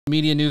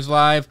Media News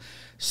Live.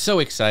 So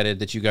excited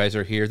that you guys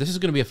are here. This is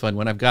going to be a fun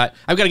one. I've got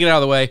to get out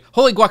of the way.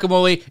 Holy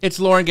guacamole! It's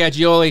Lauren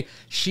Gaggioli.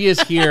 She is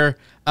here,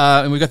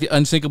 and we've got the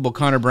unsinkable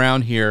Connor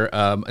Brown here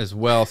as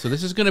well. So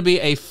this is going to be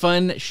a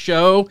fun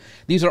show.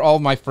 These are all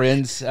my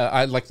friends.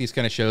 I like these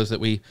kind of shows that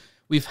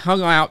we've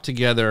hung out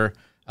together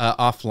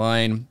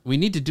offline. We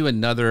need to do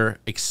another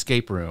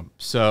escape room.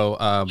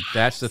 So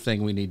that's the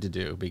thing we need to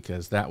do,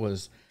 because that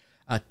was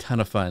a ton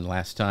of fun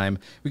last time.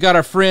 We got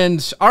our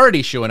friends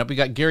already showing up. We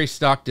got Gary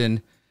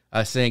Stockton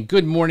saying,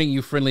 "Good morning,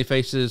 you friendly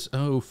faces."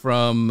 Oh,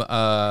 from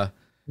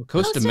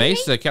Costa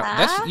Mesa.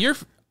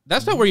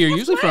 That's not where you're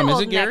usually from,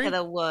 is it, Gary? Neck of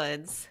the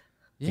woods.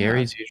 Yeah.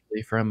 Gary's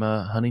usually from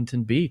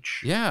Huntington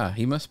Beach. Yeah,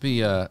 he must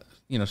be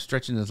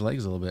stretching his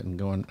legs a little bit and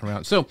going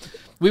around. So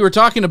we were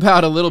talking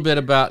about a little bit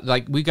about,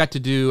 like, we got to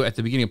do at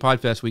the beginning of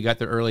Podfest. We got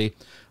there early.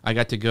 I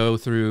got to go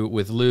through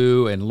with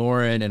Lou and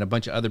Lauren and a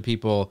bunch of other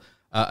people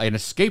an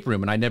escape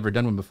room, and I'd never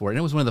done one before, and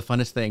it was one of the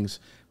funnest things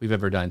we've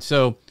ever done.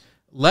 So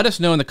let us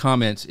know in the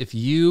comments if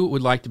you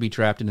would like to be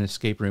trapped in an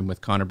escape room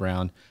with Connor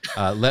Brown.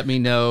 Let me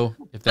know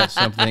if that's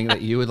something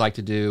that you would like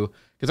to do,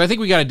 because I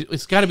think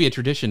it's got to be a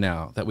tradition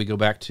now that we go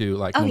back to,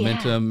 like,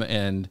 Momentum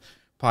and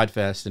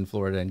Podfest in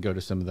Florida and go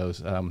to some of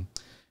those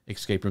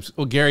escape rooms.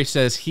 Well, Gary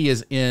says he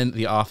is in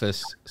the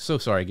office. So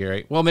sorry,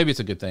 Gary. Well, maybe it's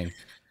a good thing,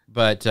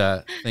 but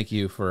thank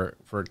you for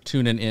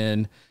tuning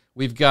in.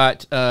 We've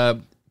got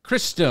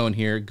Chris Stone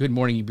here. Good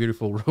morning, you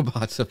beautiful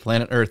robots of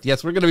planet Earth.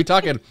 Yes, we're going to be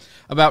talking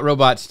about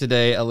robots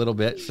today a little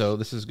bit, so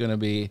this is going to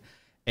be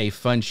a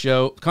fun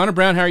show. Connor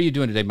Brown, how are you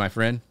doing today, my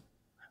friend?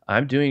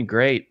 I'm doing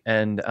great,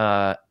 and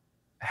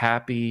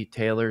happy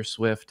Taylor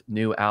Swift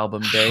new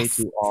album day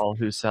to all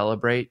who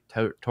celebrate.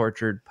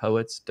 Tortured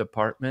Poets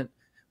Department.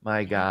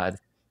 My God,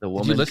 the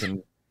woman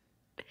can...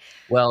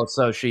 Well,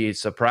 so she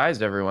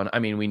surprised everyone. I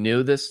mean, we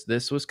knew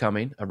this was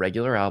coming, a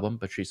regular album,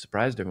 but she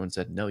surprised everyone,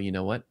 said, no, you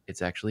know what?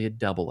 It's actually a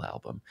double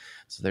album.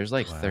 So there's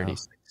like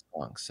 36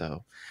 songs.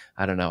 So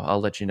I don't know. I'll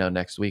let you know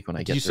next week when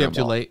I get through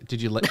them all.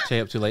 Did you stay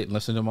up too late and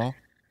listen to them all?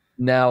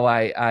 No,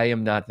 I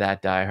am not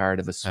that diehard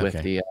of a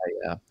Swiftie. Okay.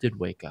 I did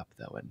wake up,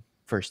 though, and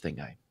first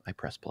thing I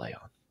press play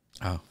on.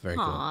 Oh, very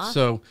cool.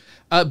 So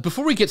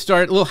before we get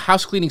started, a little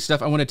house cleaning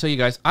stuff. I want to tell you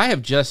guys, I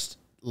have just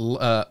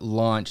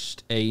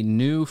launched a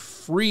new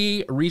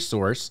free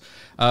resource.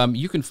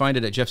 You can find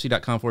it at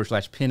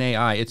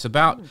jeffc.com/pinai. It's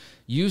about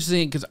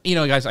using, because,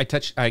 guys, I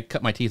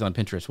cut my teeth on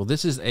Pinterest. Well,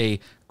 this is a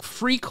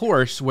free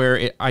course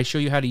where I show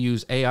you how to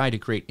use AI to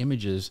create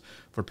images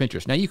for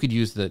Pinterest. Now, you could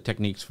use the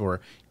techniques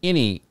for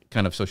any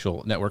kind of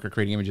social network or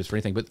creating images for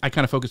anything, but I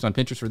kind of focused on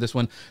Pinterest for this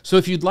one. So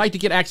if you'd like to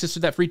get access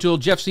to that free tool,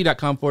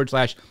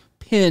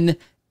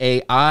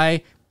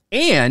 jeffc.com/pinai,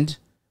 and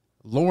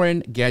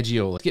Lauren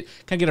Gaggioli.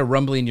 Kind of get a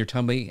rumbly in your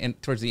tummy and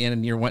towards the end,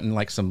 and you're wanting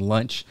like some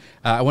lunch.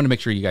 I want to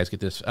make sure you guys get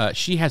this.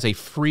 She has a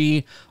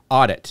free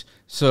audit.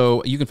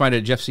 So you can find it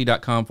at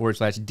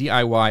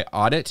jeffc.com/DIY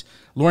audit.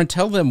 Lauren,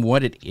 tell them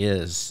what it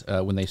is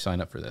when they sign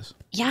up for this.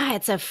 Yeah,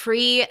 it's a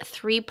free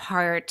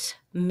 3-part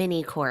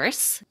mini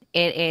course.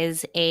 It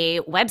is a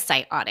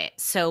website audit.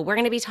 So we're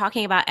going to be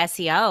talking about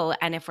SEO.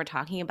 And if we're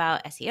talking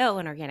about SEO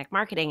and organic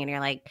marketing and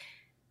you're like,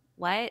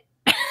 what?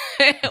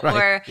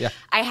 Or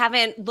I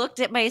haven't looked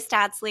at my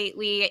stats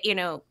lately.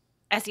 SEO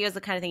is the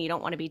kind of thing you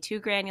don't want to be too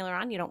granular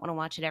on. You don't want to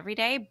watch it every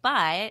day,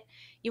 but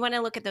you want to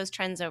look at those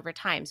trends over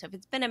time. So if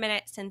it's been a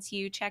minute since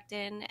you checked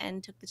in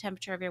and took the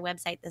temperature of your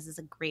website, this is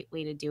a great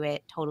way to do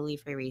it. Totally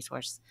free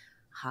resource.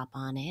 Hop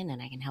on in and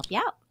I can help you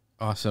out.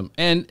 Awesome.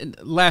 And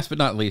last but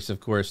not least, of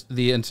course,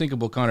 the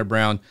unsinkable Connor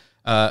Brown.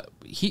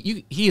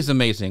 He is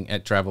amazing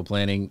at travel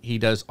planning.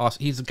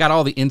 He's got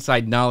all the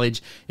inside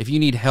knowledge. If you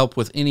need help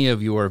with any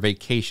of your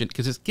vacation,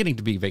 because it's getting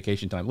to be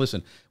vacation time.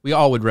 Listen, we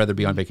all would rather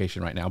be on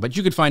vacation right now, but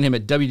you could find him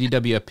at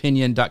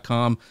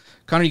wdwopinion.com.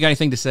 Connor, you got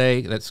anything to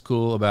say that's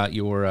cool about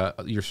your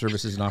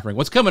services and offering?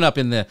 What's coming up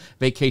in the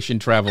vacation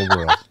travel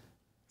world?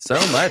 So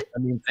much. I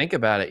mean, think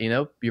about it.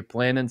 You're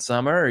planning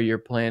summer or you're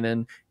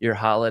planning your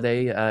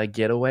holiday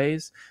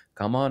getaways.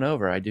 Come on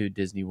over. I do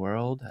Disney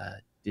World,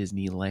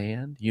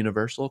 Disneyland,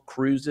 Universal,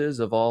 cruises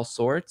of all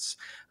sorts.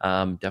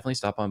 Definitely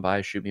stop on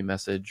by, shoot me a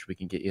message. We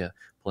can get you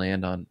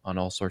planned on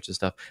all sorts of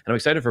stuff. And I'm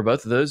excited for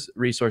both of those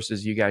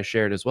resources you guys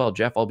shared as well.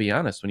 Jeff, I'll be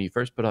honest, when you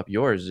first put up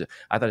yours,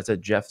 I thought it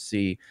said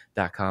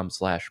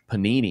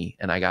jeffc.com/panini,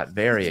 and I got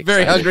very excited.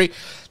 Very hungry.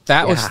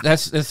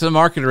 That's the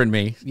marketer in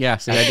me. Yeah,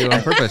 see, I do it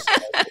on purpose.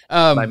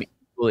 I'm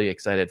really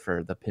excited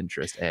for the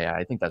Pinterest AI.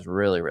 I think that's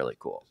really, really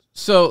cool.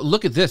 So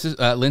look at this.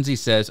 Lindsay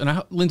says,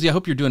 and Lindsay, I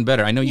hope you're doing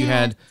better. I know you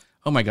had...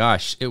 Oh my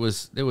gosh, it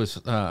was,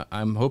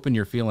 I'm hoping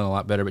you're feeling a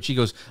lot better. But she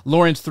goes,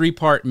 Lauren's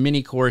 3-part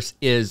mini course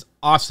is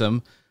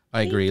awesome.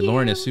 I agree.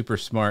 Lauren is super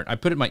smart. I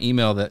put in my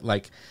email that,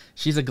 like,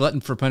 she's a glutton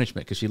for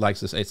punishment because she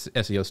likes this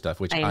SEO stuff,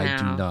 which I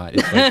do not.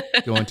 It's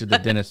like going to the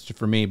dentist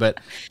for me,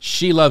 but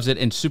she loves it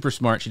and super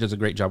smart. She does a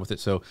great job with it.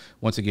 So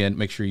once again,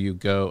 make sure you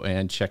go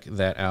and check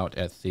that out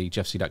at the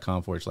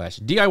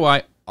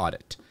jeffc.com/DIY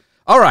audit.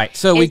 All right.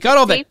 So we got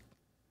all that.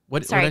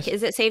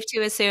 Is it safe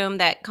to assume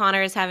that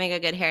Connor is having a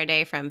good hair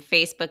day from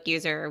Facebook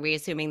user? Are we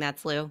assuming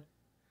that's Lou?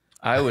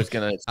 I was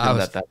going to assume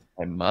that that's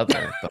my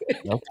mother. But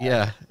okay.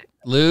 Yeah.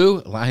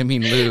 Lou. I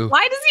mean, Lou.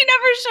 Why does he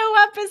never show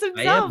up as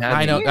himself?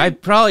 I know. I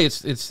probably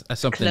it's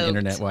something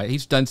internet wide.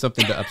 He's done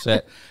something to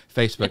upset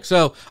Facebook.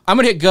 So I'm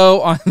gonna hit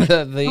go on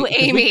the Oh,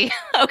 Amy.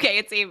 Okay,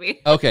 it's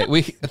Amy. Okay,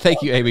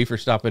 thank you, Amy, for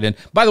stopping in.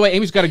 By the way,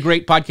 Amy's got a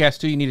great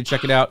podcast too. You need to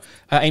check it out.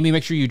 Amy,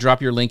 make sure you drop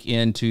your link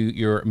into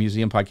your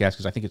museum podcast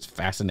because I think it's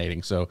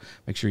fascinating. So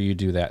make sure you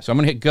do that. So I'm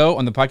gonna hit go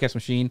on the podcast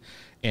machine,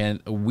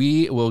 and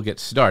we will get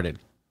started.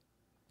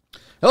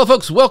 Hello,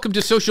 folks. Welcome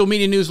to Social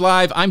Media News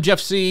Live. I'm Jeff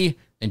C.,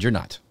 and you're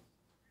not.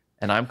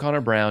 And I'm Connor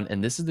Brown,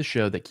 and this is the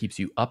show that keeps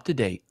you up to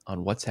date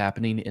on what's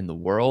happening in the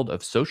world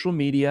of social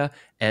media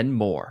and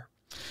more.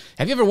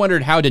 Have you ever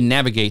wondered how to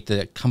navigate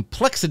the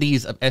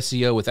complexities of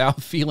SEO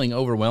without feeling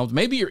overwhelmed?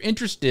 Maybe you're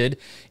interested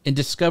in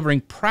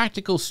discovering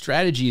practical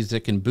strategies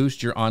that can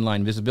boost your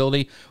online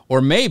visibility, or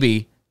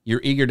maybe you're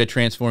eager to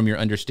transform your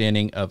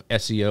understanding of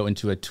SEO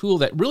into a tool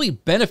that really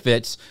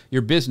benefits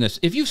your business.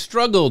 If you've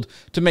struggled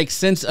to make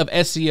sense of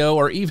SEO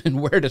or even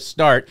where to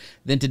start,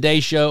 then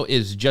today's show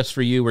is just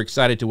for you. We're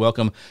excited to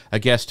welcome a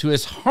guest who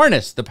has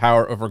harnessed the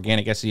power of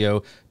organic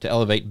SEO to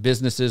elevate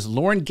businesses.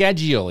 Lauren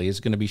Gaggioli is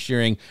going to be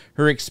sharing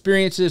her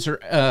experiences,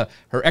 her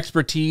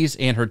expertise,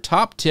 and her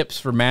top tips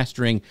for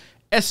mastering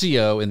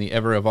SEO in the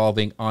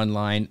ever-evolving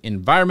online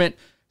environment.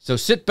 So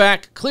sit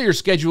back, clear your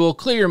schedule,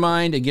 clear your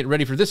mind, and get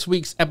ready for this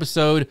week's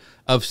episode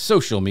of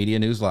Social Media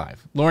News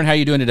Live. Lauren, how are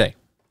you doing today?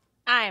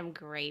 I am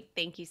great.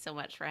 Thank you so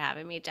much for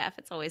having me, Jeff.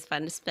 It's always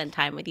fun to spend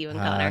time with you and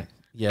Connor.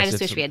 Yes, I just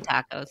wish we had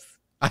tacos.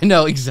 I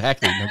know,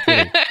 exactly. No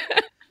kidding.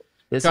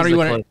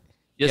 Connor,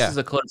 this is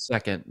a close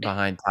second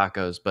behind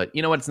tacos, but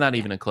you know what? It's not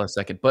even a close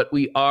second, but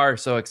we are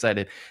so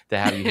excited to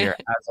have you here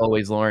as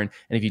always, Lauren.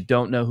 And if you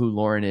don't know who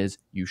Lauren is,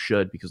 you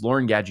should, because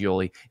Lauren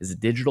Gaggioli is a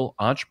digital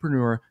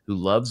entrepreneur who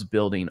loves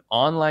building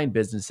online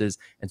businesses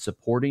and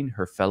supporting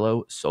her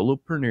fellow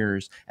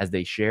solopreneurs as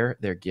they share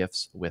their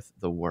gifts with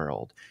the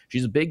world.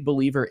 She's a big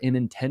believer in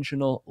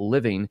intentional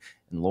living,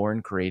 and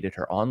Lauren created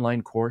her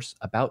online course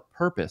about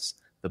purpose,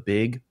 the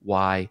Big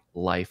Why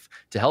Life,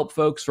 to help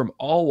folks from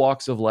all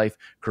walks of life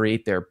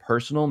create their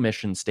personal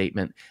mission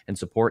statement and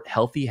support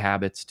healthy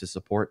habits to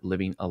support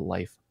living a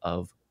life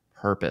of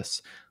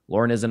purpose.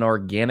 Lauren is an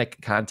organic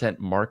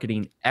content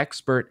marketing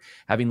expert,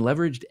 having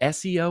leveraged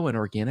SEO and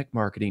organic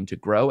marketing to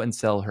grow and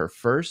sell her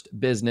first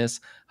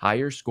business,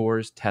 Higher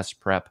Scores Test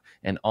Prep,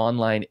 and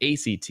online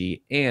ACT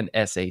and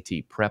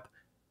SAT prep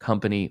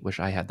company.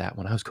 Wish I had that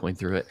when I was going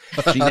through it.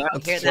 She now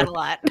hear that a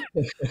lot.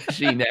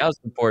 She now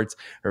supports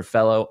her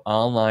fellow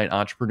online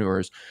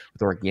entrepreneurs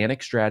with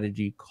organic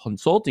strategy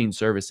consulting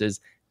services,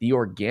 the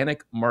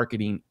Organic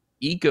Marketing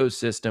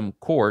Ecosystem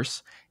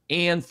course,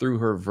 and through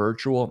her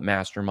virtual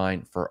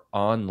mastermind for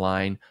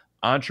online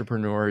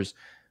entrepreneurs.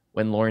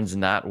 When Lauren's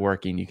not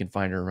working, you can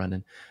find her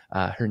running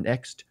her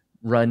next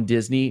Run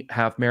Disney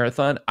half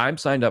marathon. I'm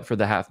signed up for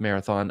the half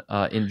marathon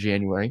in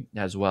January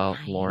as well,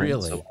 Lauren.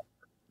 Really? So,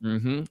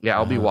 yeah,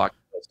 I'll be walking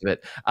most of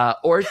it.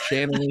 Or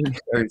channeling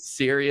her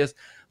serious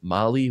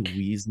Molly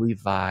Weasley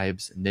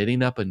vibes,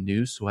 knitting up a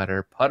new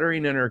sweater,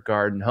 puttering in her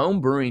garden,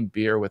 home brewing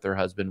beer with her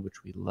husband,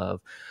 which we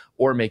love,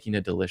 or making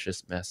a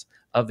delicious mess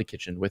of the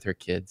kitchen with her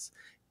kids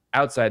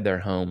outside their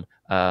home,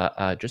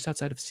 just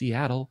outside of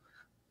Seattle.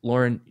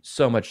 Lauren,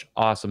 so much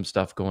awesome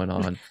stuff going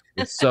on.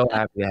 We're so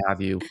happy to have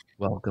you.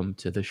 Welcome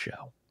to the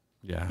show.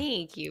 Yeah.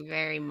 Thank you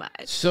very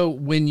much. So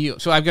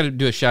I've got to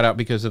do a shout out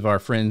because of our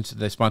friends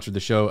that sponsored the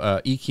show,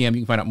 Ecamm. You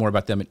can find out more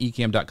about them at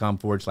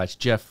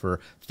ecamm.com/Jeff for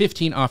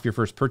 15% off your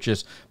first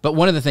purchase. But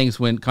one of the things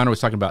when Connor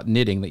was talking about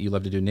knitting, that you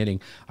love to do knitting,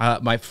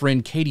 my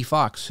friend Katie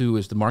Fox, who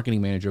is the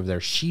marketing manager over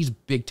there, she's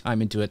big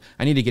time into it.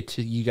 I need to get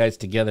to you guys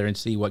together and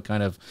see what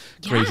kind of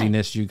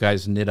craziness you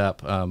guys knit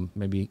up.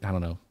 Maybe, I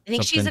don't know. I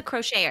think she's a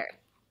crocheter.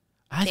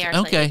 They are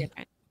okay.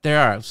 different. There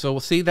are. So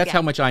we'll see. That's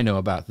how much I know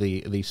about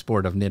the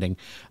sport of knitting.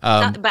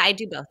 But I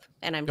do both,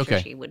 and I'm sure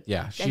she would.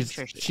 Yeah,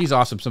 she's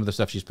awesome. Some of the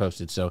stuff she's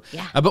posted. So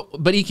yeah.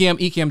 But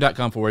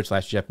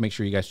ecamm.com/Jeff. Make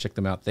sure you guys check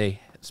them out. They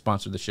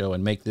sponsor the show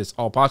and make this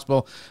all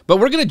possible. But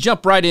we're going to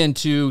jump right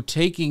into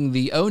taking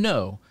the oh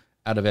no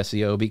out of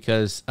SEO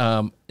because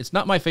it's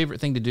not my favorite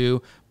thing to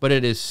do, but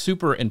it is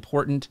super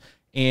important.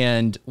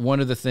 And one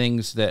of the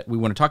things that we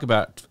want to talk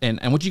about, and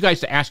I want you guys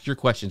to ask your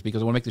questions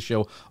because I want to make the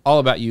show all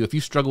about you. If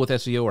you struggle with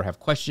SEO or have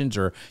questions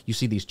or you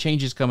see these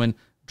changes coming,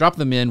 drop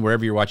them in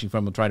wherever you're watching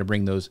from. We'll try to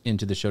bring those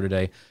into the show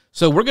today.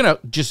 So we're going to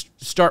just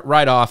start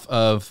right off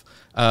of,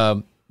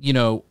 all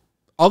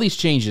these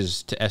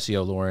changes to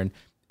SEO, Lauren.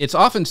 It's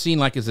often seen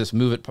like as this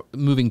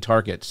moving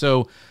target.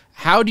 So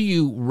how do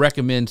you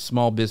recommend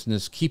small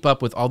business keep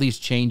up with all these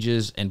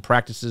changes and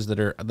practices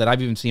that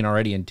I've even seen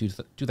already in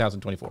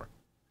 2024?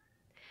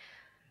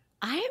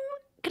 I'm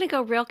going to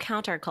go real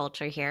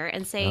counterculture here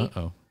and say,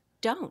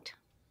 don't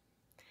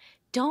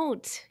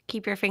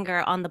keep your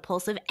finger on the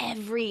pulse of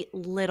every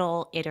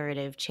little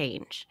iterative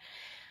change.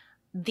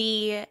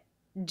 The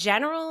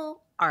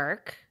general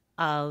arc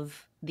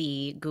of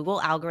the Google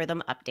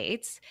algorithm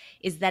updates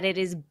is that it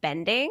is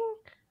bending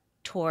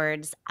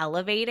towards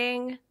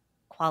elevating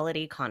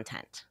quality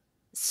content.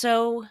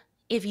 So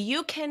if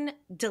you can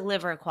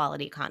deliver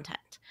quality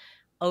content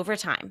over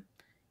time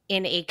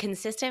in a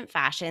consistent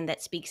fashion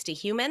that speaks to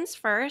humans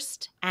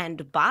first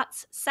and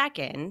bots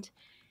second,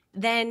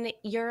 then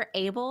you're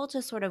able to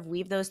sort of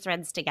weave those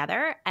threads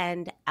together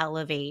and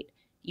elevate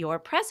your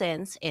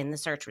presence in the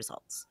search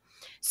results.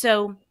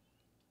 So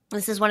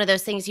this is one of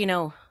those things,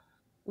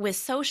 with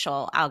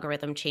social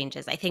algorithm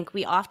changes, I think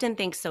we often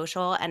think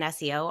social and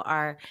SEO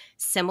are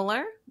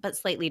similar but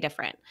slightly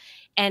different.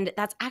 And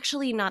that's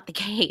actually not the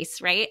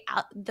case, right?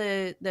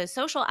 The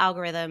social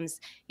algorithms,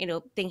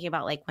 thinking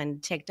about like when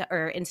TikTok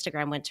or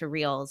Instagram went to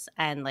Reels,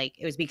 and like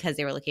it was because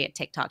they were looking at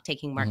TikTok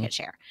taking market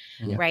share,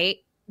 right?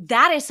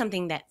 That is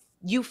something that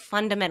you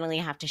fundamentally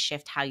have to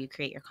shift how you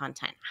create your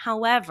content.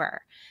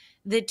 However,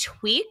 the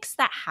tweaks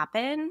that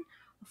happen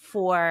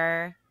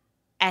for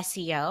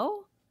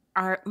SEO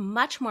are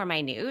much more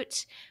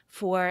minute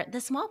for the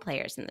small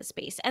players in the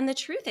space. And the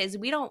truth is,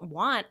 we don't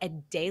want a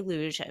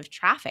deluge of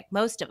traffic,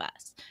 most of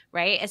us,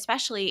 right?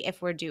 Especially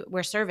if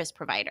we're service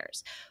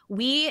providers.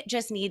 We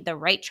just need the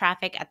right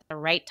traffic at the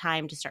right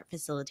time to start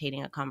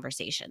facilitating a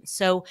conversation.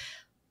 So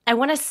I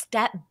want to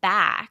step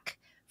back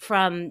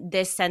from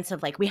this sense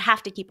of like, we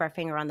have to keep our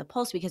finger on the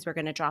pulse because we're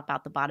going to drop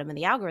out the bottom of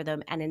the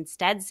algorithm, and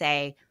instead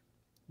say,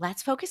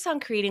 let's focus on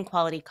creating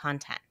quality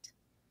content,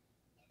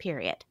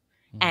 period.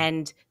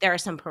 And there are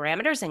some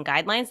parameters and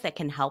guidelines that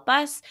can help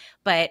us,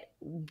 but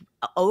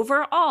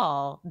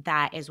overall,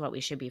 that is what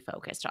we should be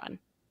focused on.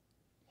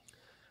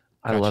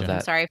 I love that.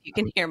 I'm sorry if you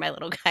can hear my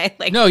little guy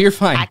like no, you're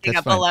fine. acting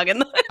up a lug in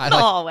the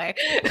hallway.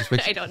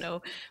 I don't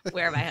know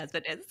where my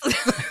husband is,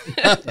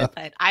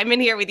 but I'm in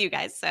here with you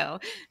guys, so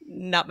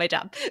not my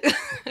job.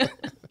 But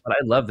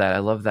I love that. I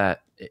love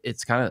that.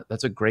 It's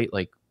that's a great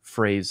like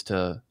phrase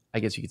to, I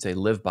guess you could say,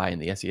 live by in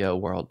the SEO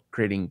world,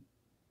 creating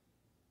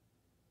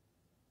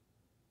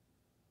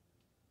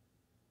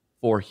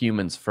for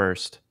humans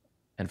first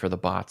and for the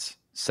bots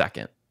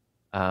second.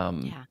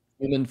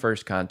 Human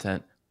first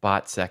content,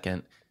 bot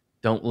second.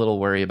 Don't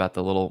worry about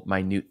the little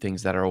minute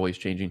things that are always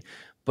changing.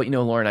 But,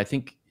 Lauren, I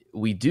think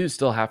we do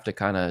still have to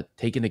kind of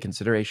take into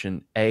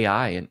consideration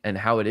AI and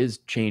how it is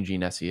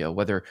changing SEO,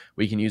 whether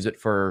we can use it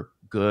for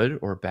good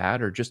or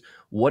bad or just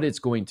what it's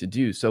going to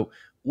do. So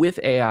with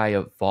AI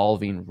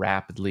evolving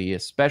rapidly,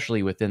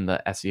 especially within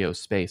the SEO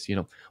space,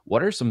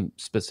 what are some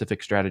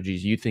specific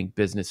strategies you think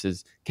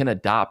businesses can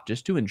adopt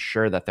just to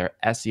ensure that their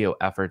SEO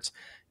efforts,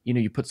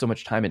 you put so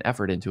much time and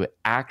effort into it,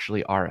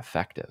 actually are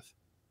effective?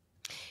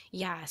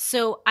 Yeah.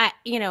 So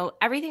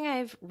everything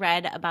I've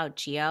read about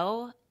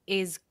geo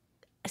is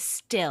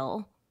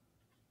still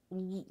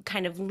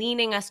kind of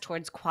leaning us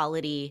towards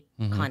quality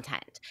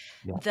content.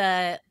 Yeah.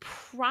 The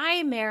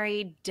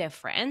primary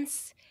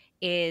difference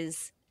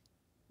is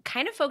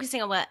kind of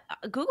focusing on what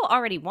Google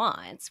already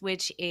wants,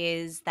 which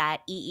is that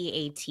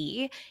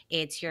EEAT.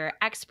 It's your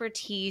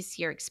expertise,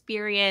 your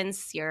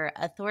experience, your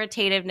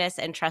authoritativeness,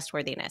 and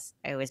trustworthiness.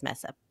 I always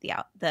mess up the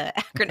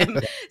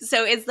acronym.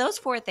 So it's those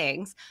four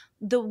things.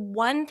 The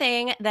one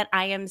thing that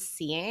I am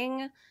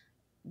seeing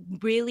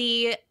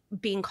really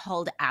being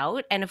called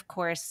out, and of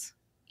course,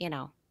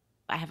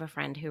 I have a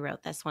friend who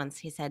wrote this once.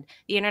 He said,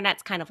 the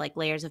internet's kind of like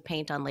layers of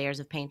paint on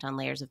layers of paint on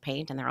layers of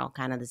paint, and they're all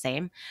kind of the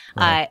same.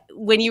 Right.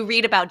 When you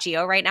read about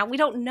geo right now, we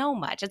don't know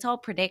much. It's all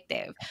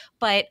predictive.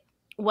 But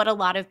what a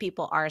lot of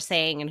people are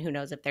saying, and who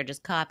knows if they're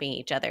just copying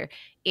each other,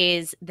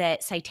 is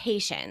that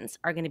citations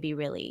are going to be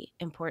really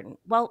important.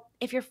 Well,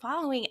 if you're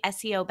following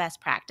SEO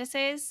best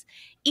practices,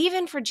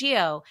 even for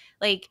geo,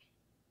 like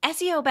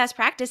SEO best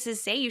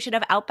practices say you should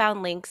have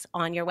outbound links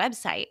on your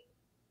website.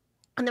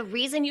 And the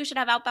reason you should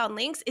have outbound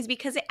links is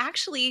because it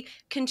actually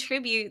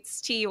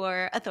contributes to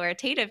your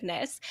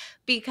authoritativeness,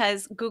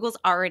 because Google's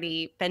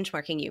already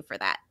benchmarking you for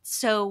that.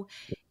 So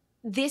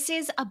this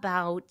is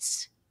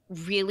about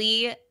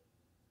really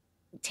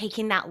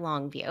taking that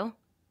long view,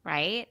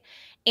 right?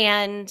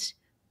 And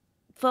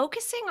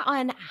focusing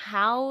on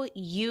how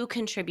you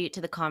contribute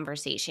to the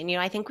conversation.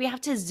 I think we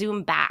have to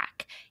zoom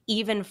back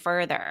even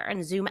further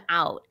and zoom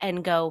out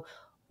and go,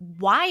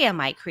 why am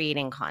I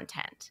creating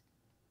content?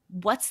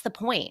 What's the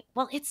point?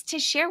 Well, it's to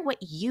share what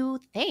you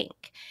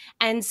think.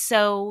 And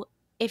so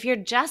if you're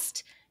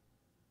just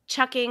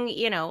chucking,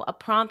 a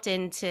prompt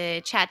into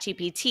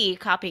ChatGPT,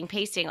 copying,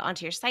 pasting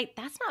onto your site,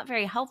 that's not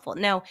very helpful.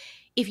 Now,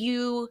 if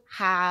you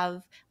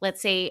have, let's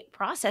say,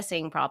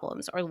 processing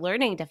problems or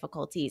learning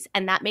difficulties,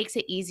 and that makes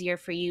it easier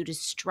for you to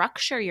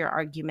structure your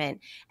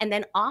argument, and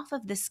then off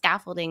of the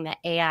scaffolding that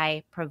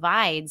AI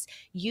provides,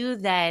 you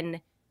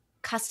then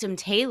custom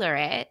tailor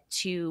it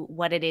to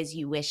what it is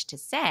you wish to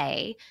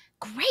say,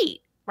 great,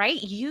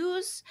 right?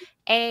 Use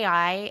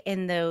AI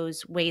in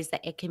those ways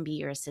that it can be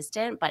your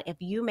assistant. But if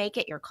you make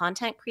it your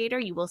content creator,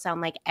 you will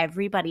sound like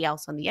everybody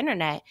else on the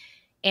internet,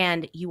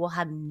 and you will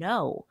have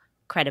no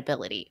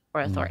credibility or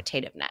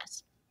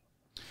authoritativeness.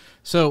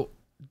 So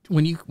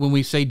when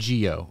we say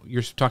geo,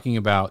 you're talking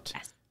about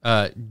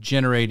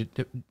generative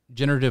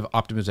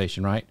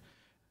optimization, right?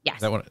 Is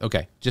Yes. that what?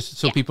 Okay, just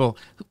so Yeah. people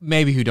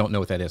maybe who don't know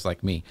what that is,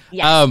 like me.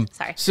 Yes.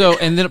 Sorry. So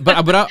and then,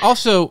 but I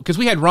also, because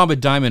we had Rhonda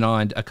Diamond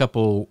on a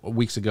couple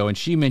weeks ago, and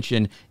she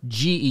mentioned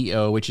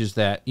GEO, which is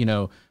that, you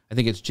know, I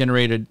think it's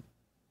generative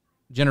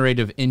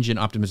engine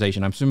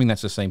optimization. I'm assuming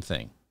that's the same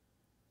thing.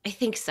 I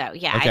think so.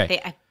 Yeah.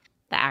 Okay.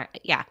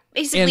 Yeah.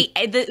 Basically,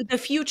 the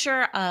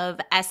future of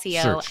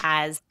SEO Search.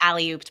 as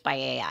alley-ooped by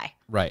AI.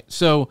 Right.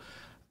 So,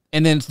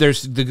 and then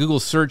there's the Google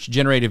Search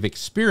Generative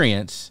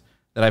Experience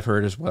that I've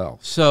heard as well.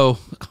 So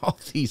all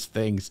these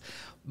things.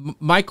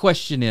 My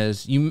question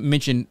is, you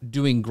mentioned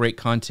doing great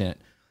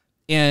content,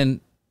 and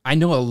I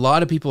know a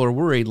lot of people are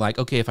worried, like,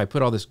 okay, if I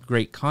put all this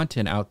great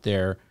content out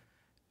there,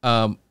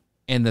 and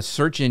the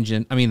search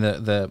engine, I mean,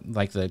 the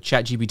like the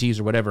chat GPTs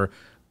or whatever,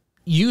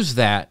 use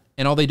that,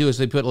 and all they do is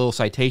they put a little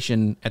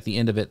citation at the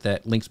end of it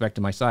that links back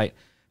to my site.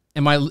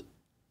 Am I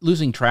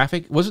losing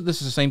traffic? Wasn't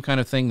this the same kind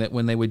of thing that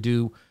when they would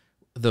do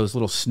those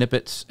little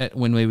snippets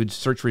when they would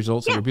search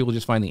results, where people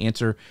just find the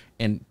answer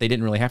and they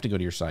didn't really have to go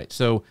to your site?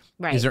 So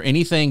is there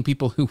anything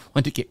people who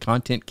want to get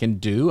content can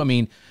do? I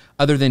mean,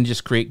 other than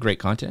just create great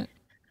content?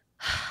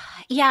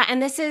 Yeah,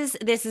 and this is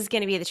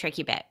going to be the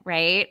tricky bit,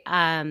 right?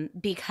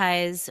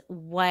 Because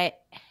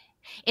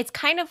it's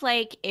kind of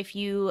like if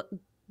you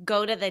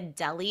go to the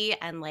deli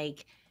and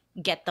like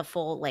get the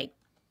full like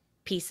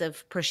piece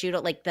of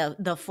prosciutto, like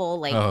the full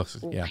like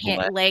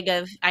leg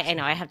of, I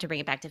know I have to bring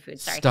it back to food.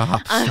 Sorry.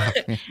 Stop.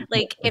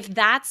 Like if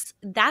that's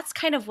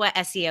kind of what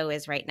SEO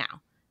is right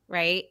now,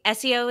 right?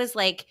 SEO is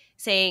like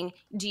saying,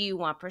 do you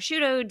want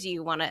prosciutto? Do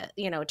you want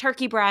a,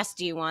 turkey breast?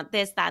 Do you want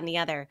this, that, and the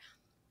other?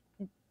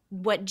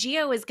 What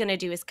Geo is going to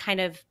do is kind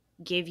of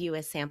give you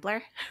a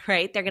sampler,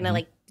 right? They're going to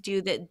like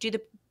do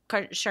the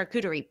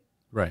charcuterie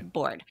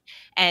board,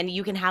 and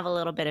you can have a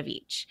little bit of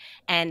each,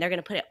 and they're going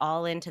to put it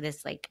all into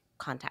this like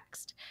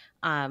context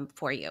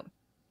for you.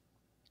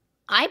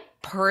 I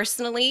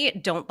personally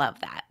don't love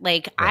that.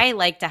 Like I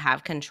like to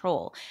have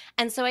control.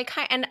 And so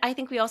I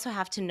think we also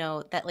have to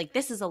know that like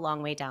this is a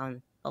long way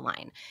down the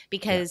line,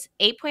 because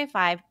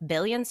 8.5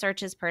 billion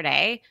searches per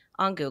day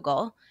on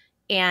Google,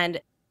 and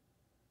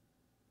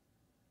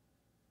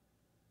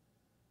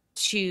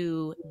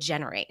to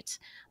generate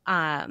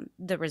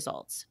the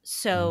results.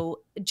 So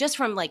just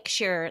from like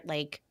sheer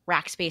like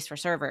rack space for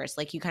servers,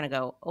 like you kind of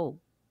go, oh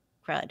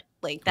crud.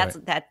 Like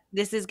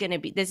this is going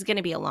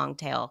to be a long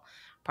tail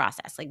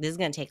process. Like this is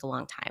going to take a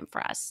long time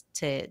for us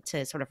to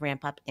sort of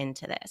ramp up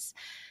into this.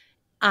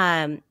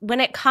 When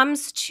it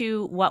comes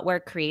to what we're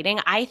creating,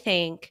 I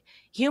think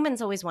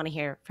humans always want to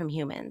hear from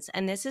humans.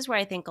 And this is where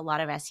I think a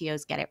lot of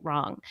SEOs get it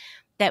wrong.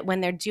 That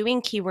when they're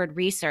doing keyword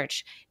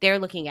research, they're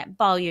looking at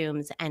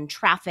volumes and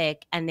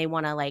traffic, and they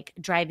want to like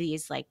drive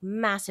these like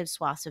massive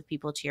swaths of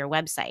people to your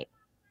website.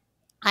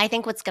 I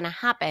think what's going to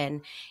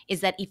happen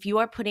is that if you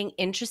are putting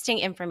interesting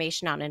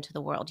information out into the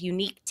world,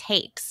 unique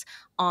takes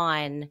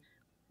on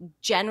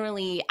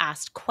generally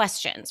asked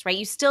questions, right?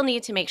 You still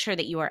need to make sure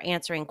that you are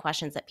answering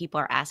questions that people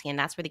are asking, and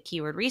that's where the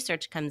keyword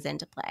research comes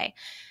into play.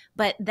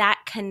 But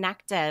that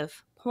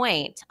connective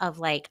point of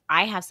like,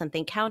 I have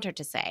something counter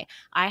to say,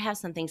 I have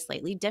something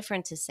slightly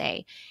different to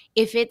say.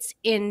 If it's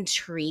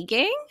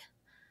intriguing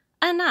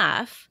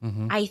enough,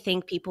 I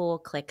think people will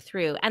click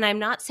through. And I'm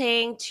not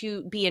saying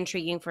to be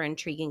intriguing for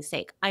intriguing's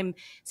sake. I'm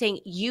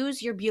saying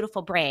use your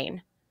beautiful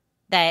brain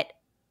that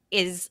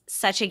is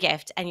such a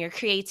gift, and your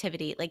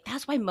creativity. Like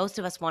that's why most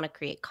of us want to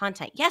create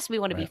content. Yes, we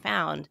want to be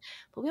found,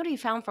 but we want to be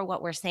found for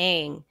what we're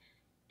saying.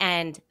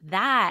 And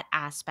that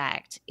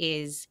aspect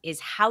is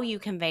how you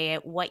convey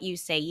it, what you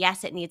say.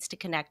 Yes, it needs to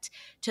connect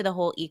to the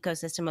whole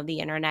ecosystem of the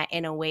internet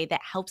in a way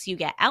that helps you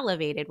get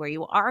elevated, where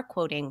you are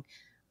quoting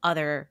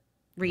other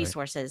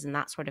resources and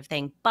that sort of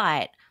thing.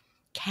 But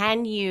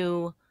can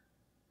you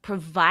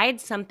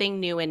provide something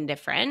new and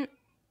different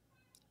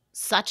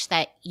such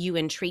that you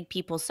intrigue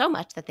people so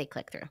much that they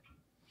click through?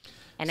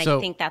 And I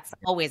think that's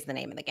always the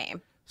name of the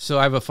game. So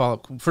I have a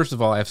follow-up. First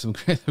of all, I have some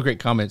great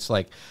comments.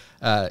 Like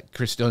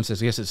Chris Stone says,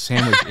 yes, it's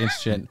sandwich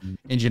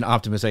engine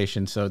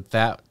optimization. So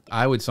that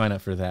I would sign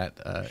up for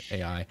that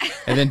AI.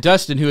 And then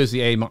Dustin, who is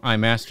the AI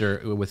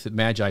master with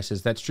Magi,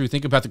 says that's true.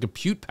 Think about the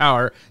compute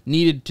power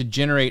needed to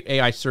generate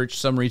AI search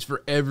summaries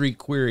for every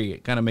query.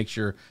 It kind of makes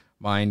your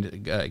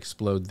mind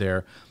explode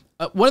there.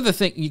 One of the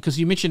things, because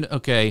you mentioned,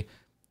 okay,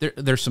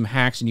 there's some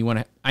hacks, and you want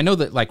to. I know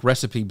that like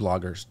recipe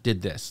bloggers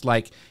did this.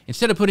 Like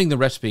instead of putting the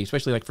recipe,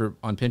 especially like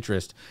on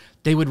Pinterest,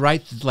 they would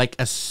write like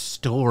a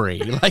story,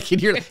 like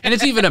and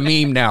it's even a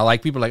meme now.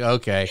 Like people are like,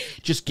 okay,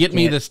 just get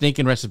me the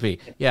stinking recipe.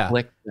 Yeah,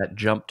 click that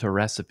jump to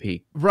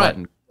recipe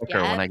button quicker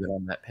when I get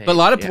on that page. But a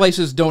lot of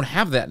places don't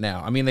have that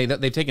now. I mean,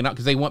 they've taken out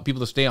because they want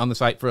people to stay on the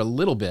site for a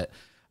little bit.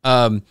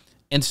 And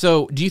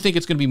so, do you think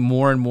it's going to be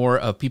more and more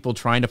of people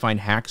trying to find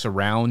hacks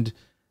around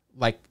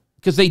like?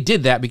 Because they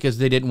did that because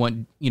they didn't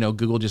want,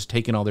 Google just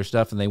taking all their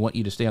stuff, and they want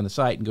you to stay on the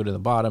site and go to the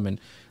bottom and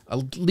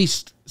at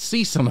least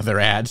see some of their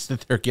ads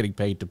that they're getting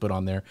paid to put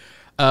on there.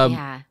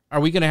 Are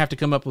we going to have to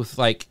come up with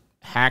like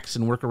hacks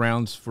and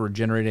workarounds for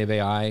generative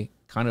AI,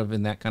 kind of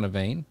in that kind of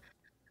vein?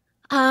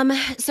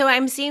 So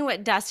I'm seeing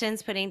what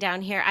Dustin's putting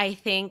down here. I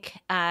think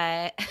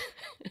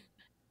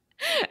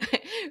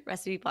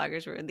Recipe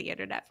bloggers ruin the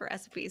internet for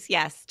recipes.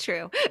 Yes,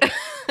 true.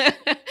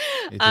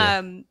 They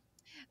do.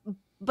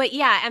 But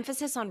yeah,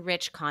 emphasis on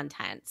rich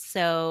content.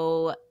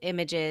 So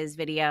images,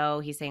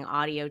 video, he's saying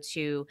audio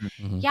too.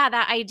 Mhm. Yeah,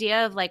 that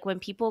idea of like when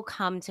people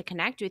come to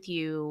connect with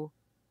you,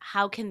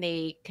 how can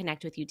they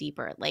connect with you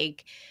deeper?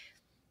 Like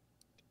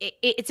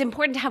it's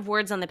important to have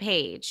words on the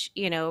page.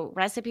 You know,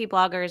 recipe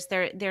bloggers,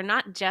 they're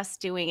not just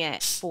doing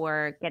it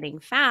for getting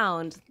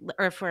found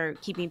or for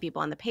keeping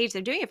people on the page.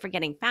 They're doing it for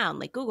getting found.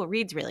 Like Google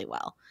reads really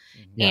well.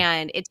 Mhm. Yeah.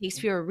 And it takes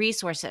fewer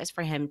resources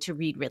for him to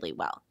read really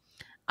well.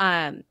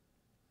 Um,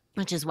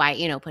 which is why,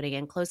 you know, putting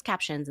in closed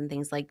captions and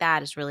things like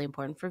that is really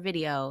important for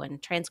video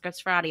and transcripts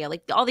for audio.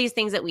 Like all these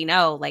things that we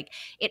know, like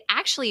it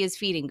actually is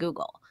feeding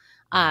Google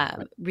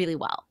really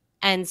well.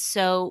 And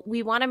so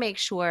we want to make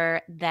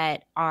sure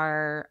that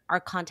our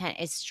content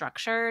is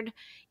structured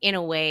in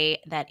a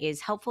way that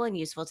is helpful and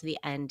useful to the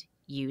end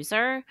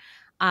user.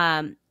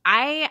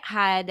 I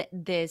had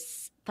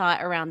this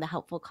thought around the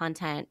helpful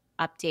content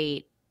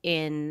update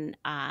in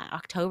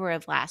October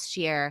of last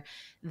year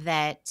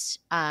that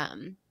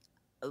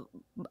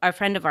a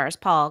friend of ours,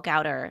 Paul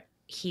Gouder,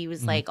 he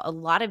was Mhm. like, a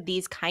lot of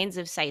these kinds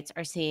of sites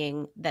are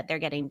seeing that they're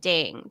getting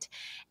dinged.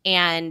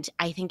 And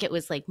I think it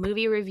was like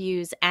movie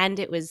reviews and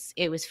it was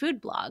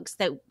food blogs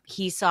that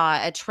he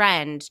saw a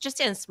trend just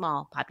in a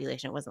small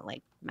population. It wasn't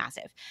like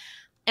massive.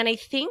 And I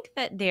think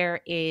that there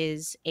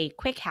is a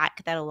quick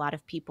hack that a lot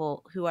of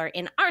people who are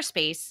in our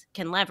space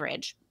can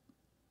leverage,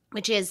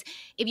 which is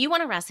if you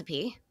want a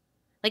recipe,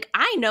 like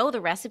I know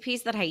the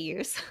recipes that I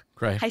use.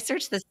 Right. I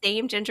search the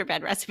same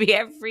gingerbread recipe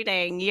every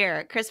dang year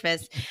at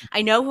Christmas.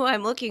 I know who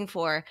I'm looking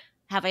for.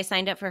 Have I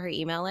signed up for her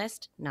email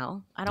list?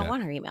 No, I don't Yeah.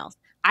 want her emails.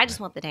 I just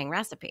Right. want the dang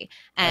recipe.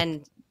 Right.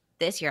 And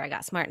this year I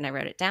got smart and I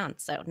wrote it down.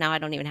 So now I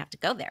don't even have to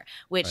go there,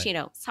 which, Right. you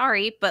know,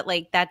 sorry, but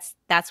like that's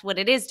what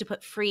it is to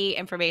put free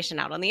information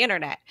out on the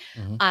internet.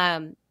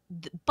 Mhm.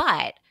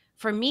 But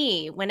for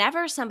me,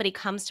 whenever somebody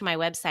comes to my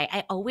website,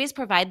 I always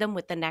provide them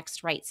with the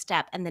next right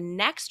step. And the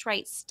next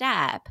right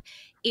step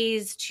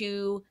is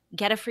to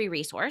get a free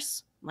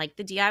resource like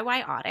the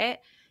DIY audit.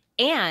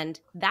 And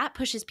that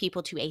pushes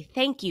people to a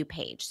thank you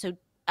page. So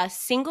a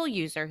single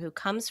user who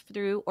comes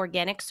through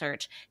organic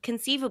search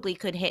conceivably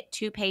could hit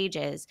 2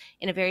 pages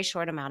in a very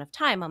short amount of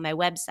time on my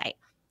website.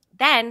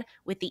 Then,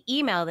 with the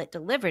email that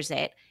delivers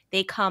it,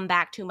 they come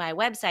back to my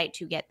website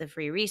to get the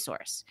free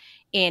resource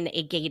in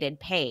a gated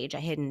page, a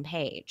hidden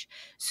page.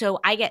 So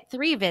I get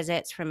 3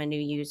 visits from a new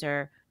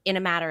user in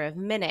a matter of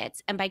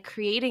minutes. And by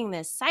creating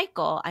this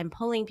cycle, I'm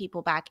pulling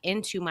people back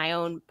into my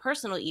own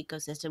personal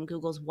ecosystem.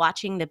 Google's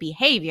watching the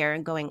behavior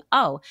and going,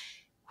 oh,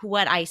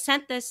 what I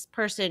sent this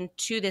person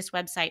to this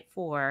website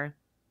for,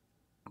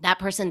 that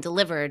person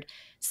delivered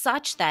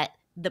such that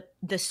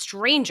the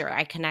stranger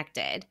I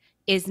connected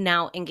is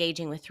now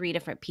engaging with 3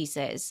 different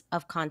pieces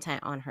of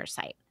content on her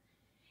site.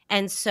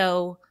 And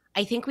so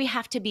I think we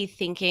have to be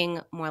thinking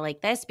more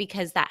like this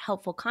because that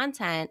helpful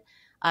content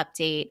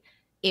update,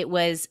 it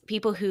was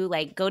people who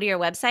like go to your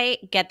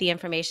website, get the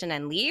information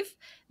and leave.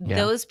 Yeah.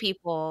 Those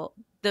people,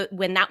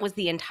 when that was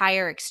the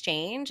entire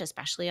exchange,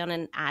 especially on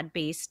an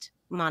ad-based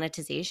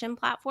monetization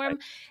platform,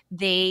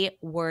 they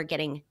were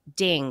getting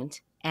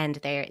dinged and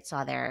they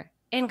saw their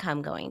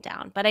income going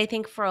down. But I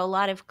think for a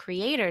lot of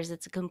creators,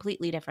 it's a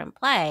completely different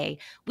play.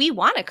 We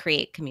want to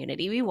create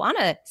community. We want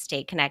to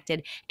stay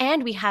connected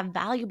and we have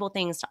valuable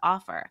things to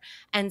offer.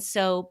 And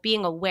so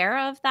being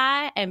aware of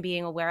that and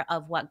being aware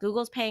of what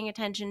Google's paying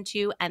attention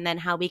to and then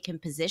how we can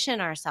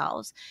position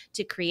ourselves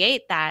to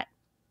create that,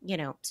 you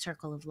know,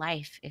 circle of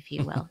life, if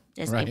you will,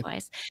 Disney Right.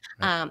 voice.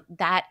 Right.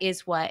 That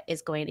is what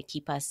is going to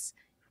keep us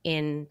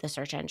in the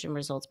search engine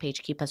results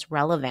page, keep us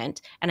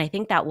relevant. And I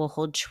think that will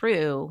hold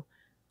true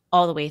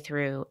all the way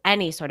through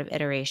any sort of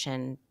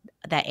iteration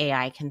that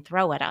AI can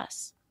throw at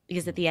us.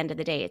 Because at the end of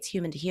the day, it's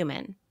human to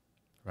human,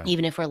 Right.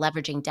 even if we're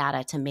leveraging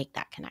data to make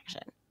that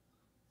connection.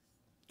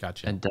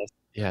 Gotcha. And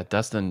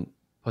Dustin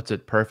puts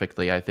it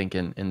perfectly, I think,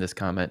 in this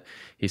comment.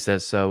 He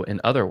says, so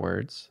in other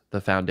words,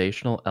 the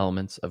foundational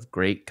elements of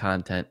great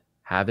content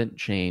haven't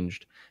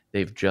changed.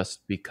 They've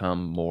just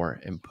become more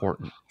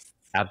important.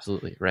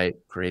 Absolutely, right?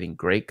 Creating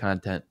great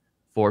content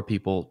for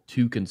people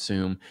to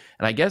consume.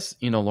 And I guess,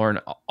 Lauren,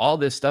 all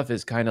this stuff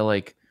is kind of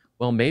like,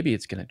 well, maybe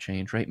it's going to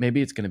change, right?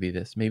 Maybe it's going to be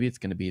this, maybe it's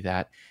going to be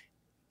that.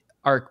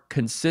 Our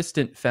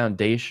consistent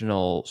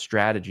foundational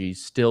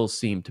strategies still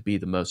seem to be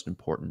the most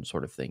important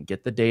sort of thing.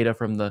 Get the data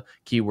from the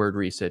keyword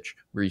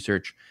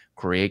research,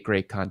 create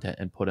great content,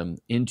 and put them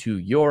into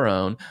your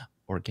own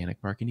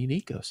organic marketing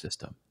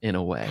ecosystem in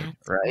a way,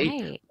 That's right?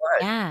 right.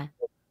 But Yeah.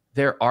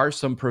 there are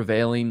some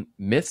prevailing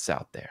myths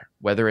out there,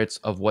 whether it's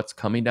of what's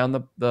coming down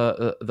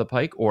the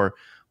pike or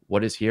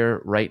what is here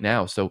right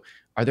now. So,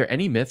 are there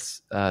any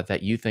myths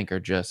that you think are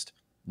just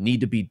need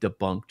to be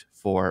debunked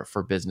for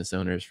business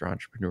owners, for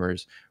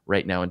entrepreneurs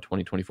right now in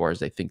 2024 as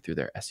they think through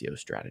their SEO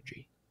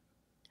strategy?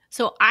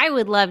 So I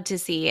would love to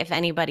see if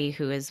anybody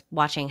who is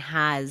watching Yeah.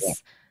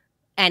 has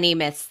any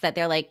myths that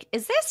they're like,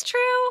 is this true?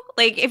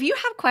 Like, if you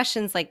have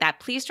questions like that,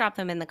 please drop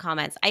them in the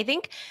comments. I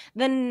think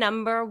the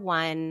number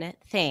one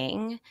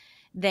thing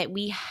that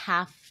we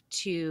have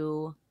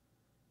to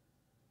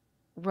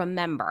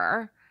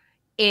remember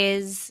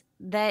is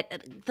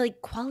that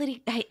like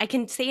quality, I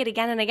can say it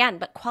again and again,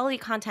 but quality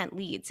content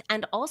leads.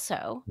 And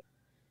also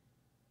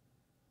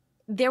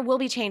there will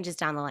be changes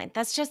down the line.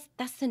 That's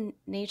the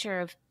nature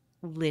of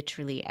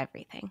literally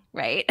everything,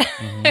 right?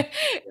 Mhm.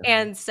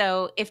 And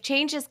so if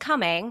change is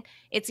coming,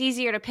 it's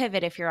easier to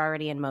pivot if you're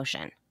already in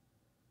motion.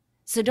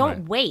 So don't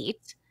Right.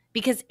 wait,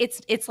 because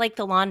it's like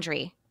the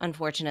laundry,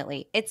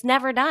 unfortunately. It's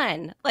never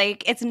done.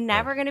 Like it's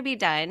never going to be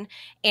done.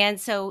 And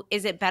so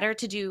is it better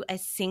to do a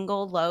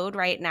single load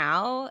right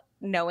now,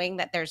 knowing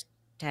that there's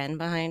 10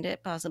 behind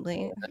it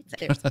possibly?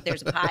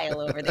 There's a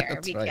pile over there. If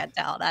That's you right. can't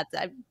tell,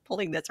 I'm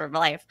pulling this from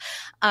life.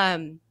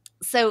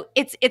 So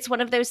it's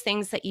one of those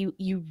things that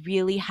you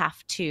really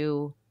have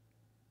to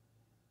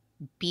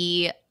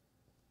be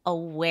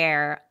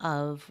aware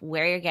of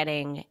where you're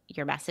getting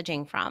your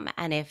messaging from.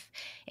 And if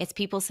it's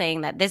people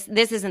saying that this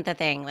isn't the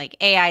thing, like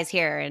AI's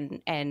here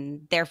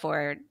and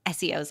therefore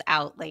SEO's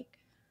out, like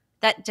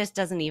that just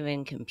doesn't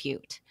even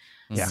compute.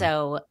 Yeah.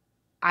 So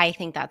I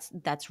think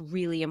that's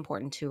really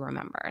important to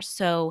remember.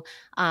 So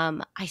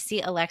I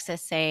see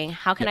Alexis saying,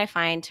 how can I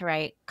find to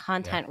write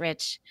content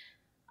rich,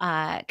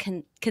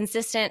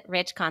 consistent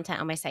rich content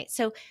on my site?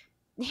 So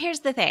here's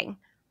the thing.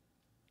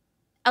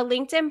 A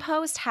LinkedIn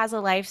post has a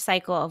life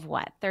cycle of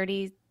what,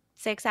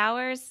 36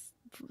 hours,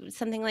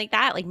 something like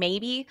that, like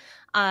maybe.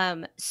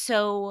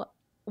 So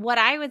what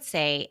I would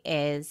say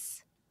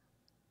is,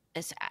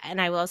 and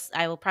I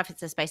will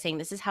preface this by saying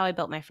this is how I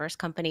built my first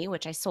company,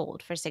 which I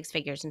sold for 6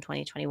 figures in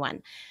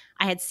 2021.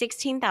 I had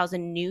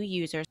 16,000 new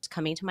users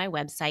coming to my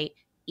website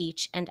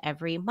each and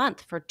every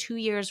month for 2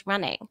 years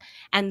running.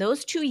 And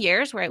those 2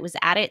 years where it was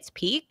at its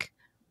peak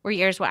were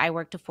years where I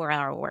worked a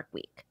 4-hour work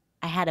week.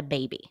 I had a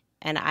baby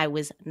and I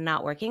was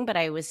not working, but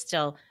I was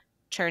still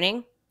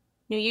churning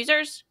new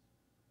users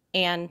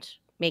and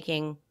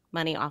making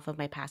money off of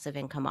my passive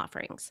income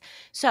offerings.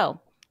 So,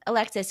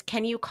 Alexis,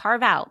 can you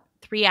carve out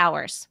 3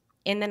 hours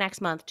in the next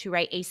month to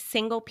write a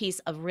single piece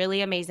of really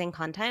amazing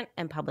content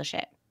and publish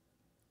it?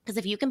 Because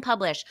if you can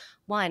publish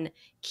one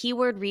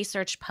keyword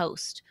research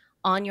post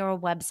on your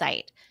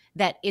website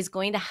that is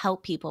going to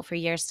help people for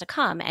years to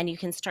come, and you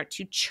can start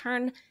to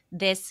churn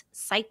this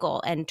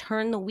cycle and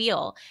turn the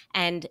wheel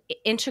and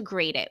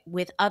integrate it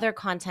with other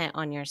content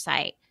on your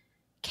site,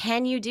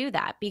 can you do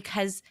that?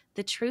 Because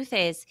the truth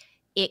is,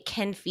 it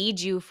can feed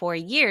you for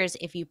years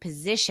if you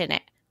position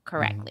it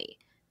correctly.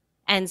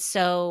 And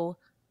so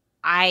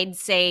I'd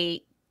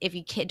say if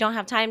you don't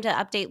have time to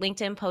update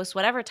LinkedIn posts,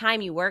 whatever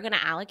time you were going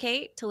to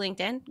allocate to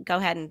LinkedIn, go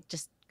ahead and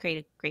just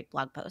create a great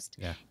blog post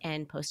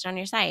and post it on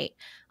your site.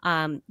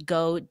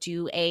 Go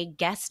do a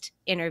guest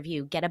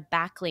interview, get a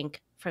backlink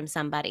from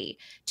somebody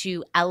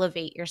to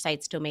elevate your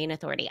site's domain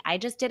authority. I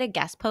just did a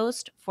guest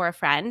post for a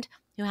friend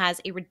who has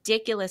a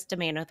ridiculous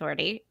domain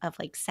authority of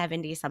like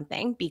 70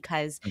 something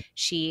because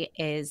she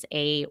is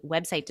a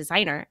website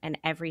designer and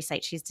every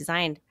site she's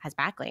designed has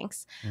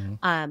backlinks.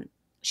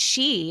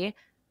 She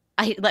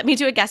let me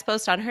do a guest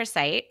post on her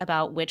site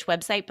about which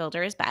website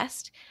builder is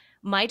best.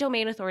 My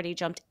domain authority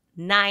jumped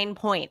 9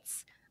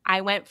 points.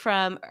 I went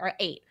from, or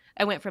 8.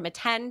 I went from a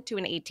 10 to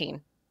an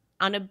 18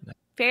 on a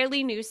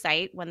fairly new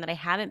site, one that I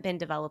haven't been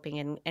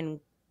developing and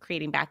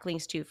creating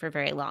backlinks to for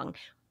very long.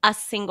 A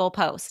single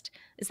post.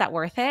 Is that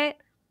worth it?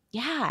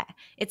 Yeah.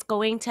 It's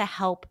going to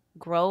help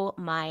grow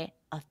my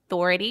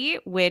authority,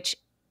 which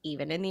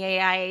even in the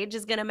AI age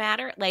is going to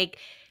matter. Like,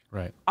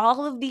 Right.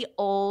 all of the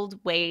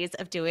old ways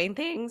of doing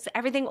things,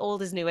 everything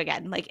old is new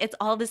again. Like it's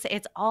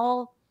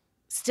all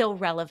still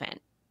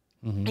relevant.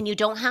 And you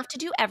don't have to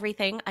do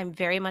everything. I'm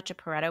very much a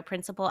Pareto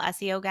principle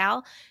SEO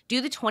gal. Do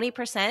the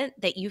 20%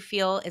 that you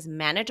feel is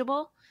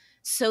manageable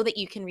so that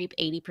you can reap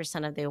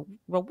 80% of the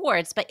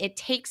rewards. But it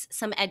takes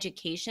some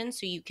education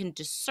so you can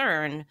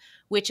discern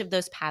which of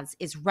those paths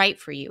is right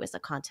for you as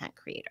a content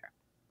creator.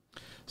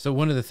 So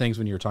one of the things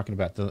when you were talking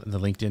about the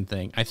LinkedIn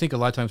thing, I think a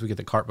lot of times we get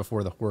the cart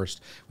before the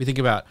horse. We think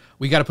about,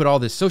 we got to put all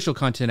this social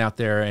content out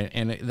there,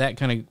 and that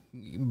kind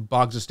of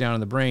bogs us down in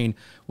the brain,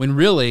 when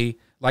really,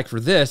 like for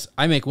this,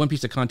 I make one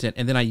piece of content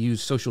and then I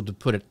use social to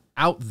put it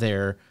out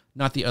there,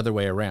 not the other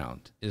way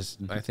around, is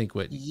I think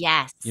what,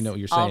 yes, you know what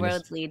you're saying. All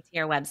roads lead to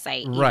your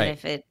website, right, even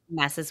if it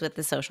messes with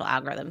the social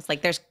algorithms.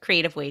 Like there's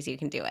creative ways you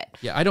can do it.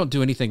 Yeah, I don't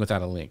do anything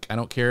without a link. I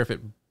don't care if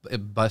it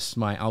busts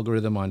my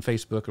algorithm on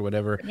Facebook or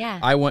whatever. Yeah.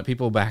 I want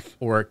people back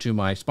or to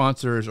my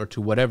sponsors or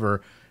to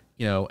whatever,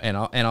 you know, and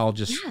I'll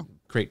just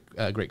create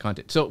great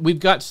content. So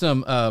we've got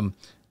some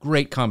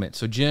great comments.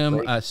 So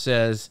Jim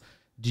says,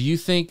 do you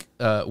think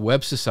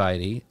Web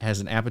Society has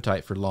an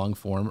appetite for long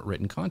form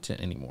written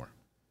content anymore?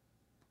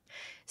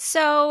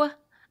 So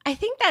I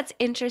think that's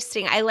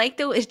interesting. I like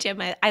the way,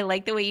 Jim, I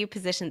like the way you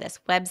position this,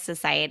 Web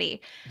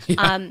Society.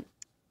 Yeah.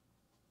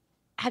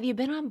 Have you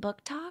been on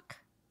Book Talk?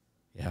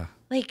 Yeah.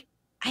 Like,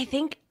 I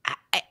think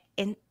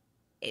in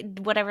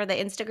whatever the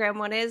Instagram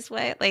one is,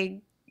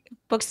 like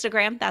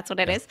Bookstagram, that's what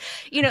it is.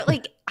 You know,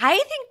 like I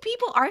think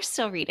people are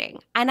still reading.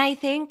 And I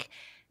think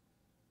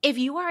if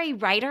you are a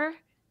writer,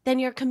 then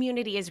your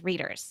community is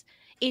readers.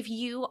 if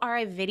you are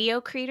a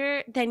video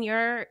creator, then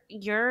your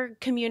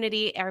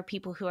community are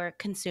people who are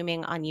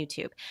consuming on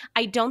YouTube.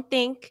 I don't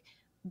think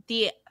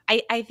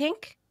I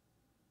think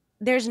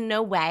there's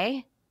no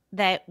way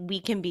that we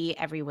can be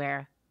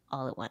everywhere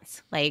all at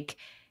once. Like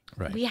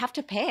Right. we have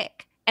to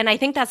pick. And I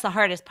think that's the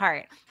hardest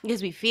part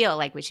because we feel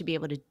like we should be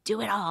able to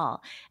do it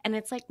all. And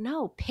it's like,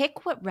 no,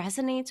 pick what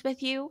resonates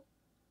with you.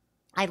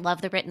 I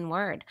love the written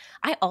word.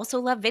 I also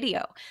love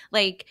video.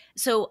 Like,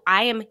 so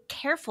I am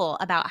careful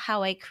about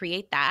how I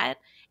create that.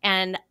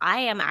 And I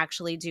am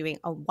actually doing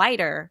a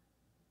wider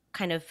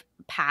kind of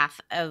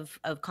path of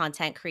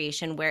content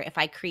creation where if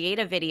I create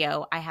a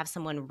video, I have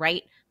someone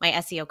write, my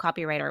SEO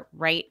copywriter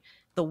write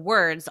the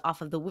words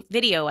off of the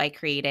video I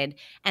created.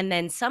 And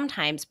then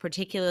sometimes,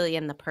 particularly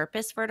in the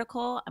purpose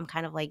vertical, I'm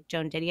kind of like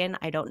Joan Didion.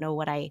 I don't know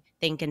what I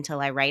think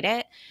until I write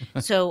it.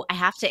 So I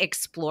have to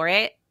explore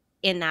it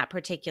in that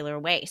particular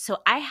way. So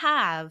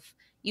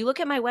you look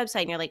at my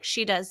website and you're like,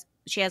 she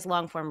has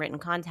long form written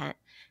content.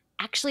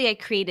 Actually, I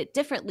create it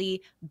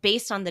differently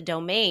based on the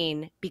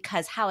domain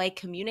because how I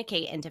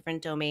communicate in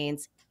different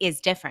domains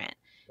is different.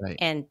 Right.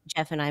 And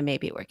Jeff and I may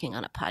be working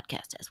on a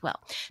podcast as well.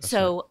 That's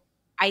so right.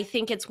 I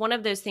think it's one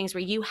of those things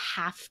where you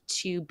have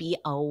to be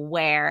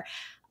aware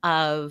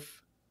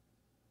of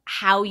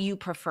how you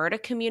prefer to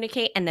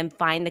communicate and then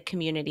find the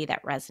community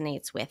that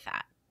resonates with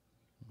that.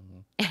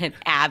 And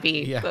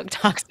Abby, Book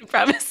Talk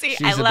Supremacy.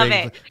 I love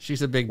it.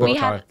 She's a big Book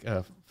Talk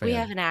fan. We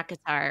have an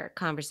ACOTAR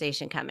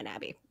conversation coming,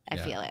 Abby. I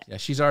feel it. Yeah,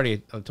 she's already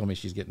told me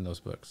she's getting those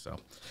books. So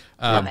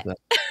love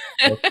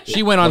it.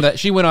 she went on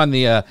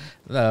the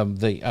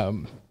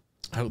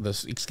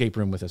escape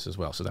room with us as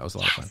well. So that was a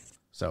lot of fun.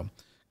 So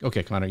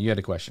okay, Connor, you had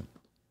a question.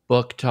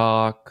 Book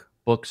Talk,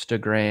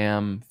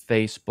 Bookstagram,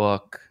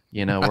 Facebook.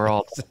 You know, we're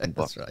all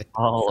that's right.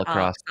 All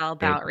across. It's all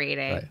about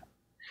reading. Right.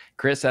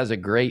 Chris has a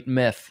great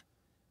myth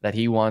that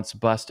he wants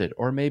busted,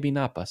 or maybe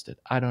not busted.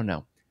 I don't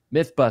know.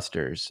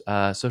 Mythbusters,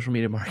 social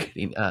media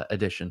marketing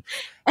edition.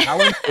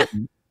 How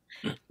important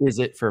is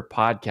it for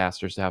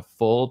podcasters to have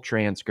full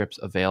transcripts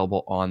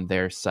available on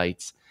their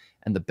sites,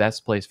 and the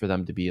best place for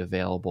them to be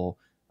available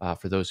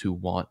for those who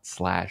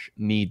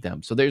want/need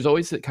them? So there's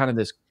always kind of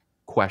this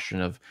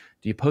question of,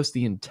 do you post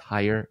the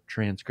entire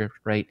transcript,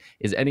 right?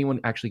 Is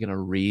anyone actually going to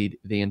read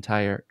the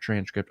entire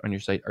transcript on your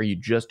site? Are you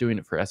just doing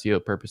it for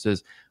SEO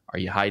purposes? Are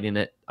you hiding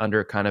it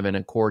under kind of an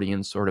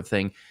accordion sort of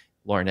thing?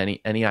 Lauren,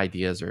 any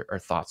ideas or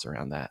thoughts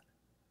around that?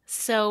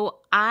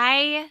 So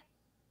I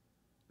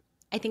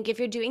think if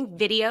you're doing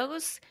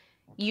videos,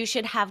 you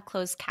should have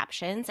closed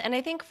captions. And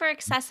I think for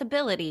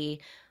accessibility,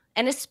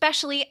 and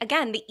especially,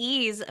 again, the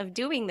ease of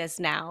doing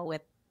this now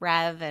with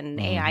Rev and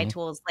AI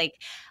tools, like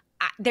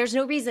there's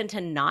no reason to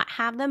not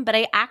have them, but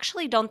I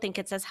actually don't think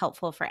it's as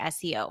helpful for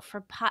SEO.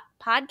 For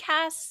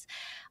podcasts,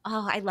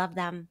 I love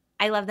them.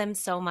 I love them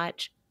so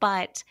much,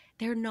 but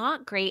they're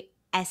not great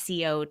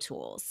SEO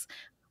tools,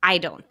 I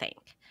don't think.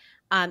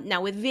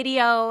 Now with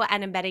video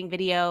and embedding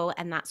video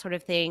and that sort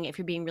of thing, if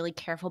you're being really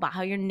careful about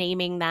how you're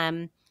naming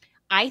them,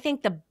 I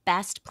think the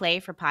best play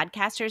for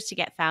podcasters to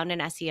get found in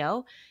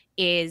SEO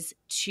is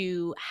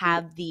to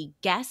have the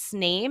guest's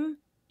name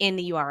in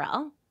the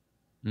URL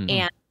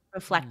and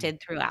reflected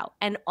throughout.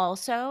 And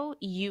also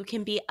you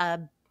can be a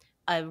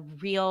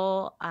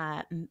real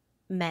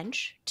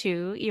mensch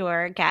to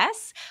your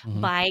guests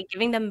by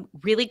giving them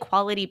really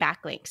quality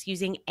backlinks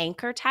using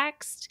anchor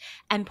text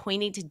and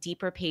pointing to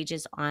deeper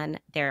pages on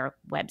their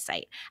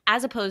website,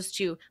 as opposed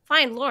to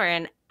find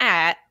Lauren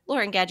at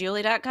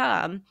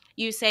laurengadgioli.com.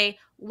 You say,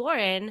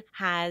 Lauren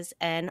has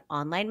an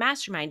online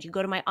mastermind. You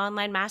go to my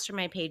online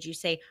mastermind page. You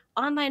say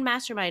online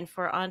mastermind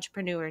for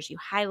entrepreneurs. You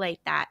highlight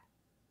that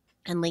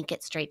and link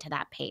it straight to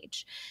that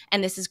page.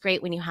 And this is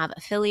great when you have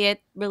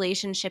affiliate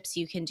relationships.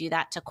 You can do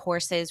that to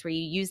courses where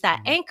you use that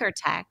anchor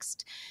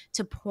text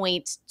to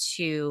point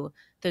to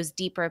those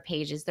deeper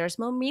pages. There's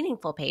more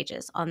meaningful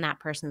pages on that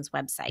person's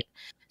website.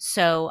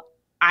 So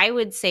I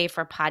would say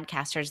for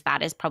podcasters,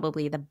 that is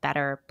probably the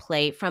better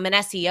play from an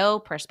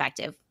SEO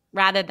perspective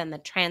rather than the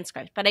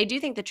transcript. But I do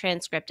think the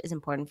transcript is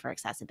important for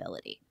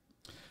accessibility.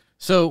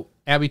 So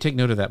Abby, take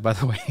note of that, by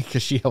the way,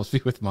 because she helps me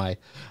with my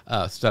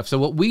stuff. So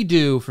what we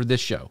do for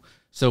this show,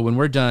 so when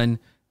we're done,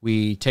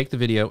 we take the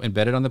video,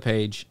 embed it on the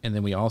page, and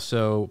then we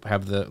also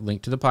have the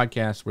link to the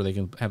podcast where they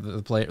can have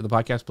the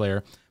podcast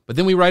player. But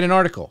then we write an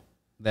article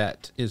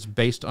that is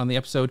based on the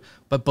episode.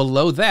 But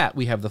below that,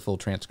 we have the full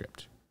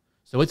transcript.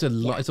 So it's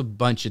a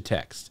bunch of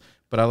text.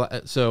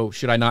 But so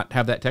should I not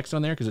have that text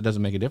on there because it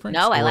doesn't make a difference?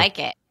 No, I like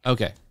it.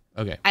 Okay.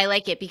 I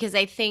like it because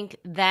I think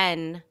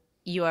then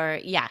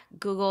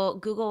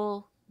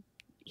Google,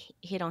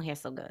 he don't hear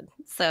so good.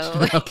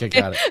 So okay,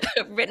 got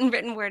it.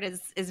 written word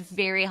is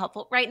very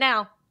helpful right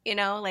now. You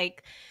know,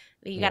 like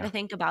you got to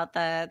think about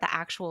the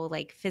actual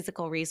like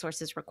physical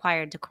resources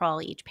required to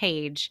crawl each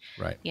page,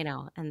 right? You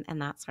know,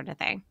 and that sort of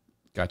thing.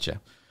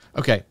 Gotcha.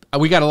 Okay,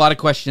 we got a lot of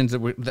questions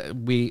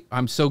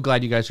I'm so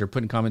glad you guys are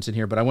putting comments in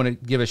here, but I want to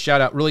give a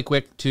shout out really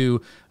quick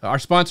to our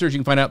sponsors. You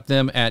can find out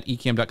them at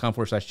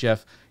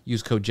ecam.com/Jeff.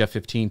 Use code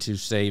Jeff15 to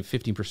save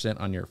 15%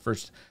 on your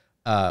first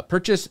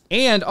purchase.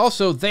 And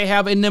also, they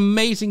have an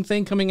amazing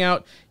thing coming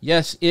out.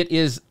 Yes, it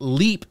is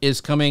Leap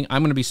is coming.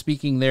 I'm going to be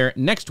speaking there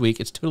next week.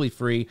 It's totally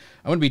free.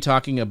 I'm going to be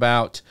talking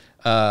about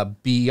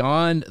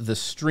Beyond the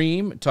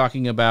Stream,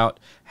 talking about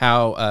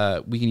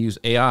how we can use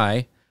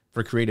AI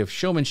for creative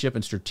showmanship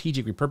and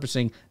strategic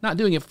repurposing. Not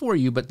doing it for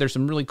you, but there's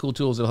some really cool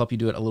tools that'll help you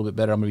do it a little bit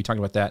better. I'm going to be talking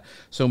about that.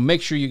 So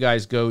make sure you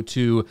guys go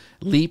to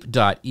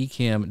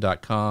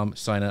leap.ecam.com,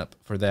 sign up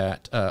for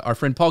that. Our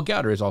friend Paul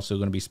Gowder is also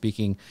going to be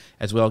speaking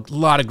as well. A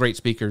lot of great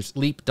speakers,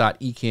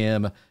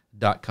 leap.ecam.com.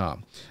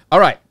 All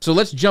right, so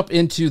let's jump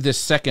into this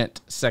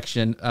second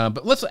section.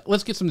 But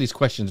let's get some of these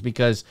questions,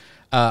 because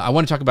I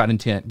want to talk about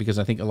intent, because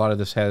I think a lot of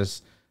this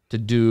has to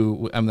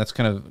do, that's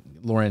kind of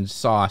Lauren's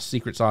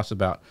secret sauce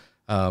about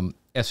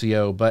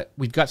SEO, but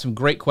we've got some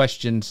great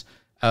questions.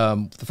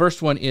 The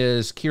first one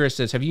is, Kira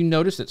says, have you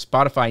noticed that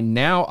Spotify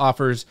now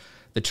offers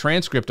the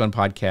transcript on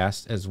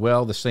podcasts as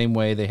well, the same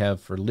way they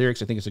have for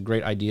lyrics? I think it's a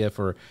great idea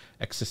for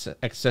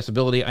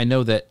accessibility. I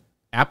know that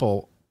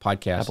Apple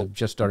Podcasts have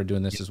just started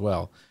doing this as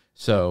well.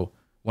 So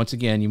once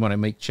again, you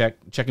want to check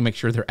and make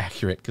sure they're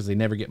accurate, because they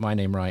never get my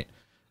name right.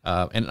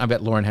 And I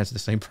bet Lauren has the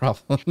same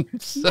problem.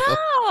 So,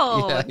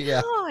 no,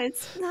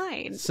 it's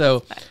fine.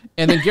 So,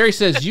 and then Gary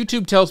says,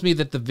 YouTube tells me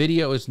that the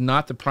video is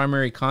not the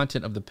primary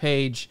content of the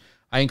page.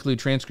 I include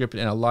transcript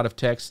and a lot of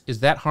text. Is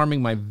that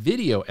harming my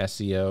video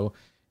SEO?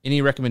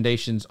 Any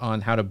recommendations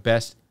on how to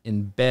best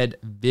embed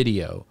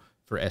video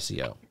for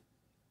SEO?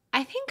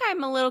 I think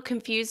I'm a little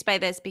confused by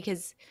this,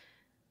 because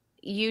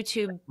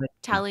YouTube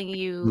telling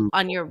you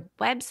on your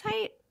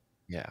website?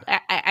 Yeah.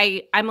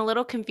 I'm a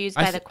little confused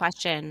by the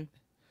question.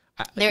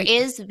 There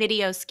is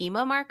video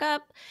schema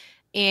markup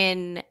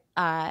in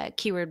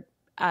keyword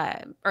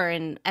or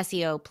in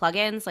SEO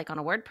plugins, like on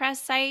a WordPress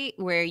site,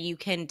 where you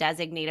can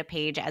designate a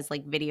page as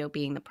like video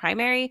being the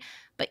primary,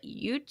 but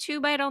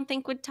YouTube, I don't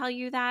think, would tell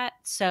you that.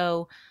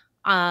 So,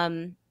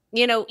 YouTube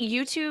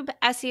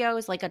SEO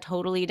is like a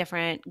totally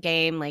different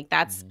game. Like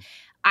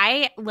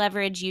I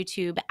leverage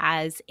YouTube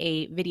as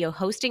a video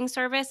hosting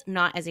service,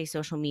 not as a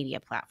social media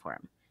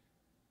platform.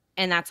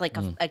 And that's like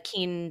a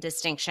keen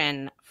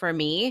distinction for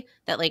me,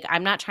 that like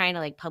I'm not trying to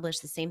like publish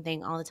the same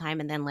thing all the time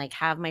and then like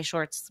have my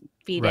shorts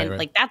feed in. Right.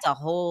 Like that's a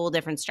whole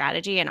different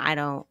strategy, and I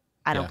don't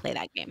play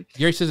that game.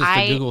 Gary says it's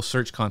the Google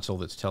Search Console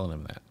that's telling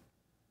him that.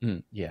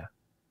 Yeah.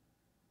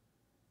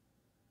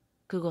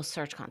 Google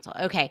Search Console.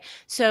 Okay.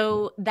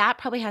 So that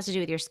probably has to do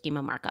with your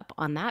schema markup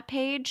on that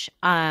page,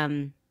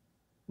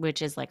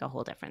 which is like a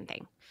whole different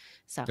thing.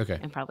 So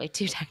I'm probably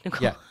too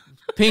technical. Yeah.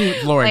 Ping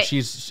Lauren. But,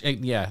 she's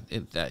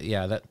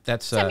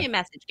that's send me a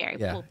message, Gary.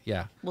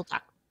 We'll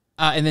talk.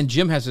 And then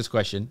Jim has this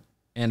question,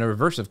 and a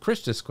reverse of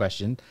Krista's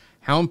question: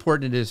 how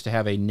important it is to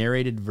have a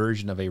narrated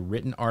version of a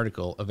written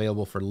article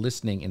available for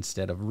listening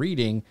instead of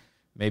reading,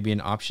 maybe an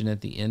option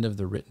at the end of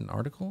the written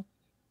article?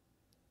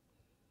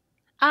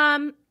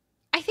 I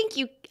think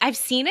I've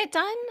seen it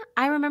done.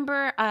 I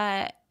remember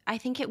I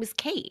think it was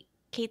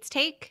Kate's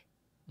Take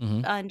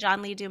on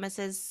John Lee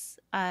Dumas's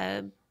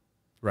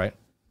right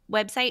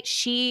website.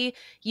 She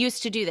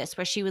used to do this,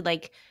 where she would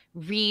like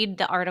read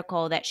the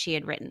article that she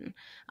had written,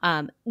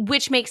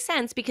 which makes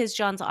sense because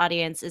John's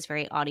audience is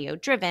very audio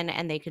driven,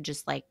 and they could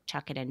just like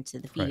chuck it into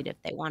the feed if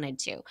they wanted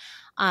to.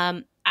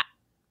 I'm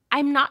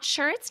not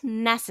sure it's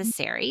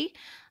necessary,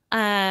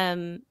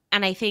 and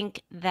I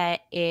think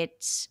that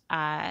it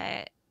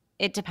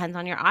depends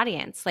on your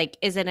audience. Like,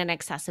 is it an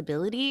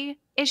accessibility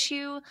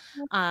issue?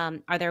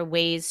 Are there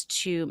ways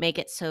to make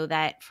it so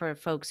that for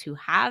folks who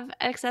have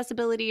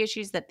accessibility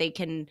issues, that they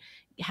can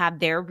have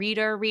their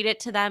reader read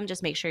it to them?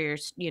 Just make sure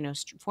you're,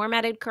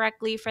 formatted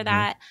correctly for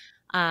that.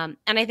 And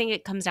I think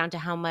it comes down to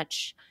how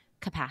much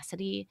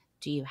capacity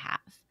do you have?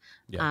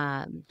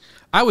 Yeah.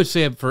 I would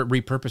say for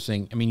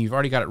repurposing, I mean, you've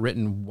already got it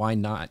written. Why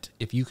not?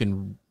 If you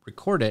can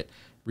record it,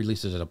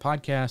 release it as a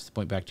podcast,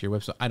 point back to your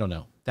website. I don't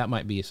know. That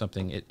might be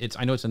something.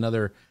 I know it's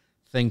another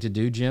thing to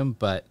do, Jim,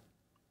 but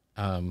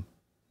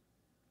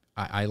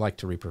I like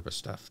to repurpose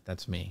stuff.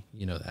 That's me.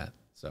 You know that.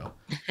 So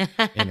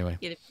anyway.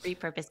 You're the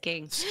repurpose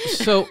king.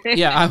 So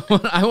yeah,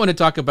 I want to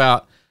talk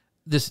about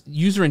this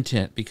user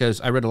intent, because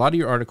I read a lot of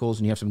your articles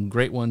and you have some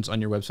great ones on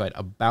your website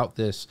about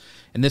this,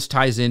 and this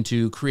ties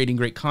into creating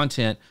great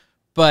content.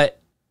 But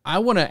I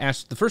want to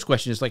ask, the first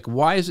question is like,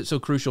 why is it so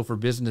crucial for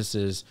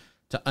businesses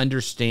to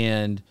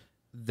understand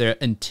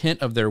the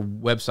intent of their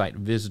website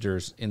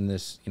visitors in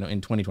this, in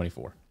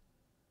 2024?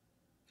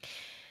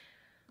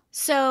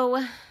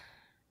 So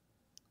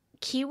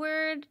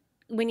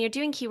when you're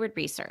doing keyword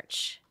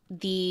research,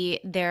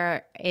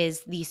 there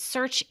is the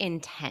search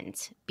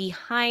intent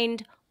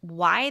behind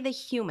why the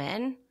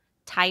human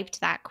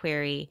typed that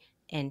query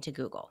into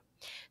Google.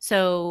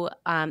 So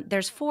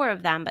there's 4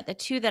 of them, but the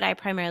 2 that I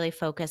primarily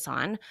focus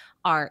on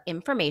are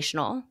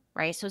informational,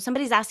 right? So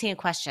somebody's asking a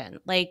question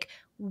like,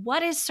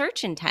 what is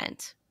search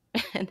intent?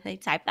 And they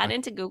type that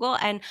into Google,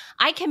 and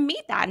I can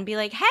meet that and be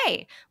like,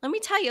 hey, let me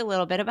tell you a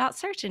little bit about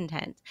search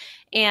intent.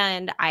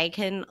 And I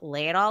can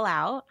lay it all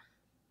out.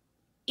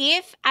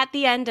 If at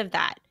the end of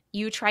that,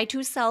 you try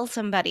to sell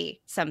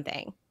somebody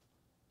something,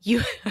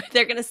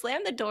 they're going to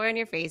slam the door in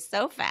your face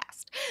so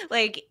fast.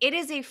 Like, it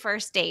is a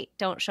first date.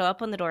 Don't show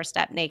up on the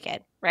doorstep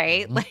naked,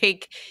 right? Mhm.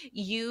 Like,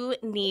 you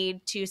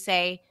need to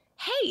say,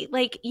 hey,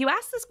 like, you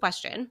asked this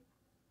question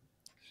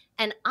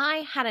and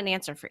I had an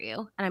answer for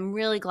you, and I'm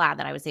really glad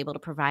that I was able to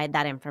provide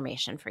that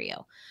information for you.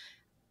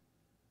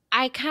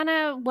 I kind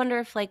of wonder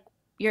if, like,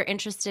 you're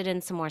interested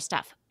in some more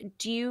stuff.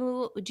 Do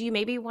you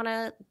maybe want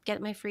to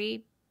get my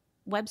free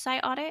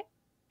website audit?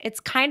 It's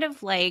kind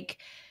of like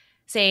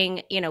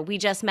saying, we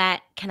just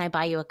met, can I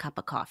buy you a cup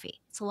of coffee?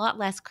 It's a lot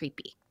less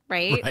creepy,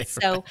 right? Right.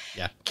 So,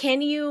 Yeah.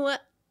 can you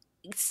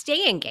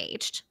stay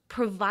engaged,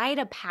 provide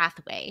a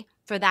pathway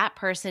for that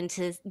person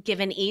to give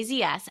an easy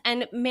yes.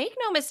 And make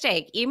no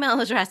mistake, email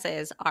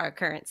addresses are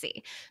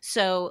currency.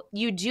 So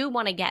you do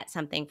want to get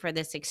something for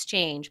this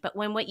exchange. But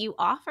when what you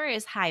offer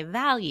is high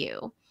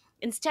value,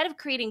 instead of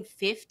creating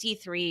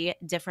 53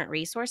 different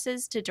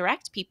resources to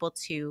direct people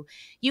to,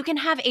 you can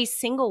have a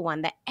single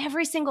one that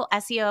every single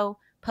SEO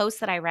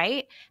post that I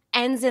write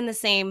ends in the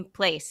same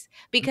place,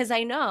 because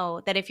I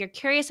know that if you're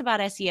curious about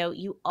SEO,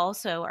 you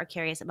also are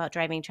curious about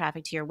driving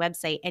traffic to your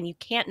website, and you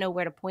can't know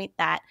where to point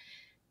that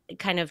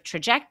kind of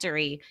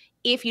trajectory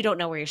if you don't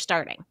know where you're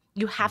starting.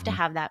 You have to Mhm.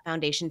 have that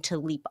foundation to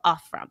leap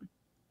off from.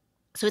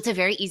 So it's a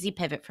very easy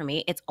pivot for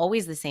me. It's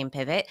always the same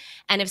pivot.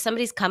 And if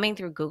somebody's coming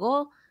through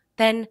Google,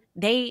 then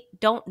they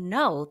don't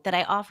know that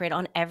I offer it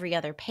on every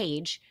other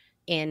page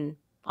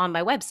on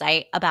my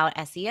website about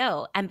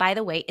SEO. And by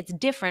the way, it's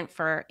different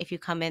for if you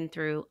come in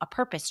through a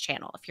purpose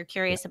channel. If you're Yeah.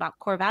 curious about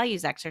core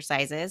values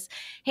exercises,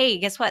 hey,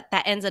 guess what?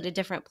 That ends at a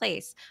different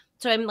place.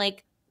 So I'm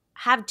like,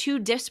 have two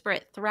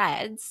disparate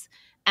threads,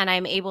 and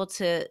I'm able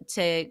to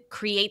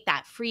create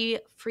that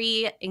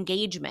free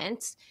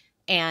engagement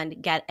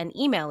and get an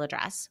email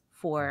address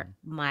for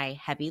Mhm. my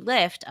heavy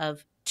lift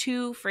of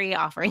 2 free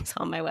offerings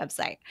on my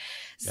website.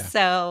 Yeah.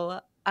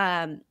 So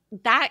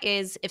that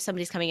is if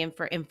somebody's coming in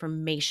for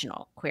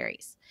informational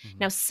queries. Mhm.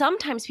 Now,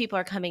 sometimes people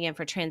are coming in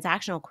for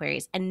transactional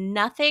queries, and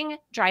nothing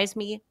drives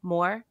me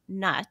more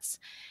nuts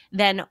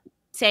than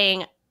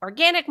saying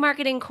organic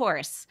marketing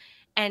course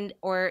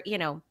or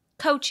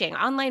coaching,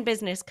 online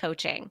business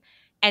coaching,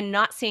 and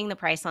not seeing the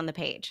price on the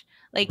page.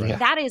 Like, Right.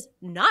 that is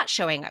not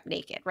showing up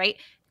naked, right?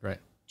 Right.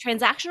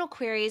 Transactional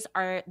queries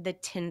are the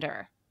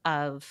Tinder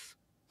of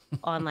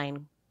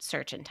online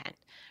search intent,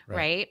 Right.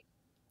 right?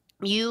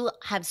 You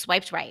have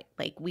swiped right.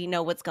 Like, we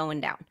know what's going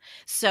down.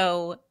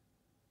 So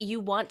you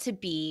want to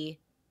be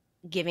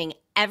giving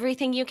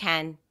everything you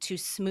can to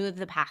smooth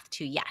the path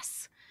to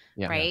yes,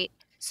 Yeah. right?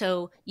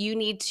 So you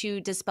need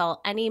to dispel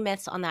any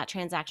myths on that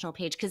transactional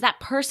page, because that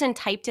person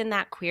typed in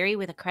that query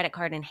with a credit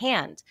card in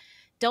hand.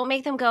 Don't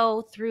make them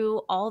go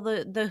through all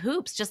the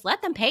hoops. Just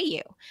let them pay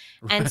you.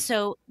 And Right.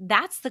 so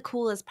that's the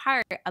coolest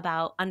part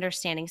about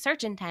understanding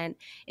search intent,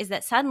 is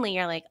that suddenly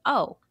you're like,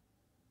 oh,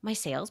 my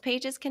sales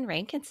pages can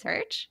rank in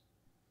search?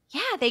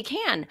 Yeah, they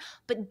can,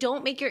 but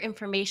don't make your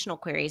informational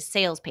queries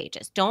sales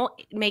pages. Don't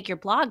make your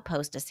blog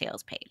post a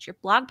sales page. Your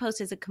blog post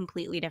is a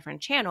completely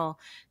different channel.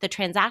 The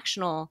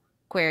transactional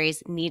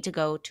queries need to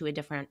go to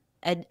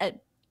a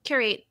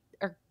curate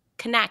or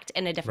connect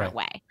in a different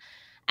Right. way.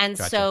 And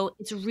Gotcha. so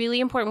it's really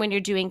important when you're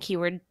doing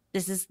keyword.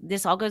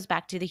 This all goes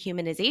back to the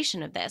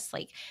humanization of this.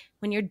 Like,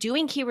 when you're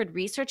doing keyword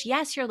research,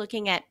 yes, you're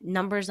looking at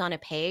numbers on a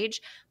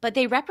page, but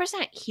they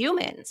represent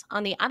humans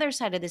on the other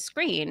side of the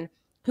screen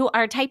who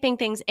are typing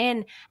things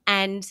in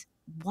and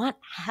want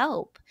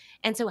help.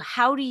 And so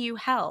how do you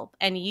help?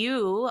 And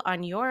you,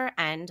 on your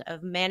end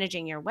of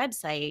managing your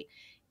website,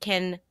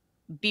 can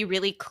be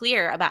really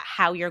clear about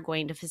how you're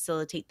going to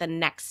facilitate the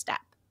next step.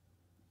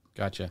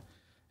 Gotcha.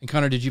 And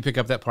Connor, did you pick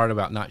up that part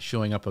about not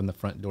showing up on the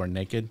front door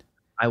naked?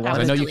 I That I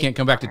wanted know was you the can't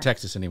come back to lead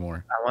Texas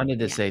anymore. I wanted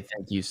to Yeah. say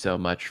thank you so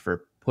much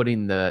for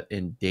putting the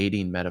in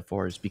dating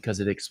metaphors, because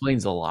it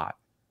explains a lot.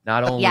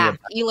 Not only Yeah, about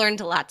you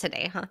learned a lot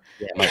today, huh?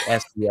 my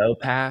SEO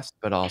past,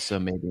 but also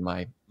maybe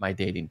my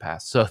dating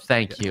past. So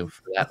thank Yeah. you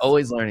for that.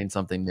 Always learning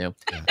something new.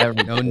 Yeah.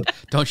 Every No, day.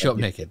 don't show up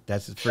Thank you. naked.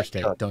 That's the first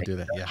date. Don't do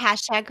that. Yeah.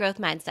 Hashtag growth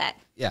mindset.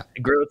 Yeah.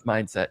 Growth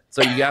mindset.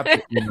 So you got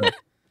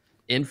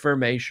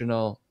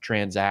informational,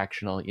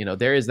 transactional.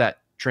 There is that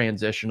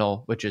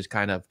transitional, which is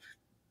kind of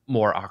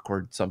more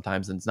awkward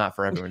sometimes, and it's not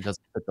for everyone. It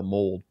doesn't fit the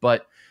mold.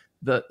 But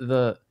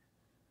the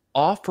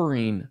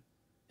offering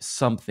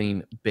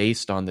something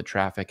based on the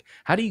traffic,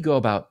 how do you go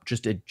about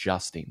just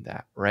adjusting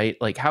that, right?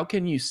 Like, how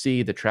can you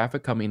see the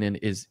traffic coming in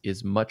is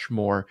much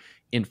more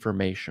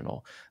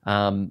informational?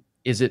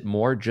 Is it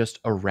more just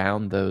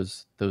around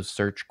those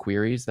search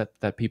queries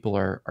that people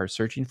are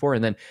searching for?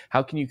 And then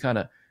how can you kind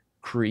of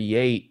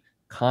create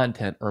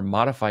content or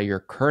modify your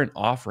current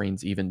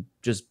offerings even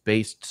just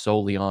based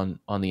solely on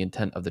the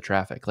intent of the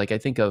traffic? Like, I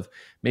think of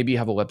maybe you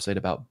have a website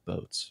about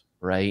boats,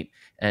 right?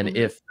 And Mhm.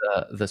 if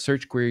the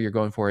search query you're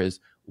going for is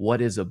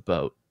what is a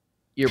boat,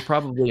 you're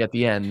probably at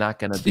the end not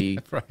going to be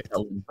Right.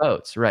 selling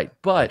boats, right?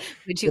 But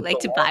Would you if like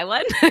the to buy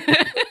one?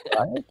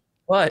 right?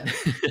 But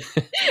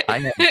I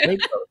have a great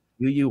boat.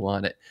 Do you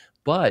want it?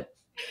 But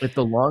if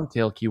the long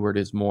tail keyword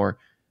is more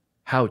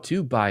how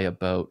to buy a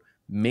boat,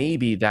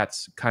 maybe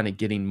that's kind of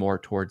getting more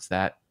towards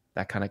that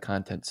that kind of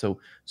content.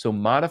 So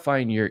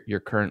modifying your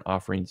current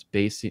offerings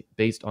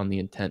based on the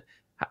intent,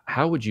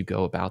 how would you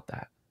go about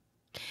that?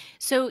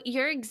 So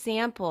your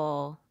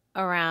example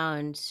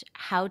around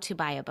how to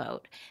buy a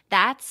boat,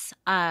 that's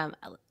a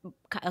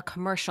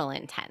commercial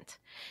intent.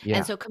 And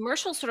Yeah. so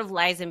commercial sort of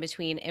lies in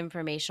between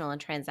informational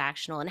and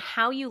transactional, and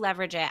how you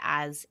leverage it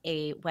as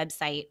a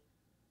website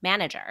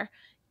manager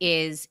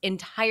is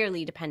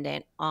entirely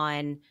dependent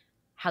on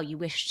how you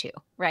wish to,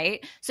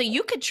 right? So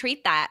you could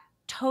treat that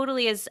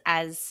totally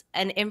as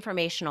an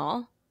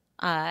informational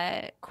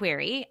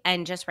query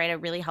and just write a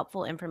really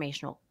helpful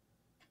informational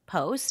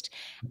post,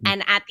 Mhm.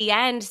 and at the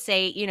end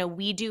say,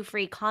 we do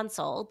free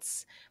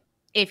consults.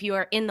 If you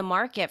are in the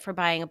market for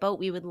buying a boat,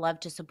 we would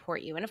love to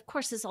support you. And of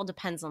course, this all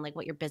depends on like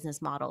what your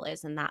business model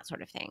is and that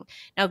sort of thing.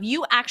 Now, if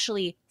you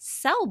actually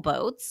sell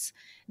boats,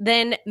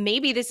 then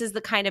maybe this is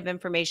the kind of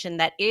information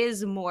that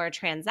is more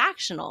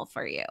transactional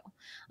for you.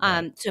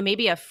 Right. So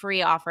maybe a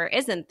free offer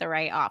isn't the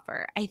right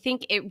offer. I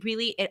think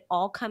it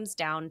all comes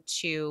down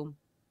to,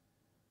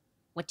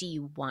 what do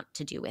you want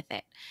to do with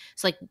it?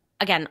 So like,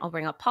 again, I'll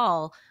bring up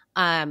Paul.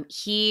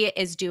 He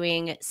is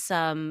doing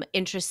some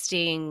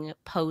interesting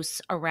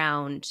posts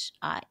around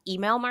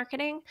email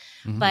marketing,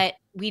 Mm-hmm. but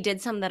we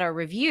did some that are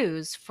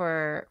reviews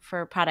for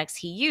products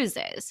he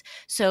uses.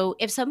 So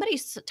if somebody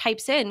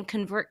types in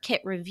ConvertKit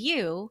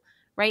review,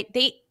 right,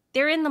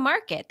 they're in the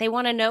market. They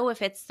want to know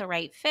if it's the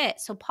right fit.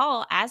 So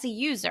Paul, as a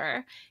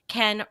user,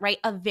 can write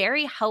a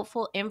very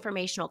helpful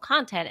informational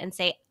content and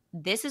say,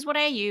 this is what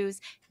I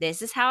use,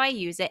 this is how I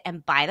use it,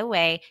 and by the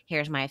way,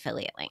 here's my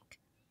affiliate link.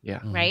 Yeah.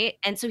 Mm-hmm. Right?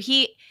 And so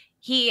he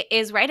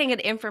is writing an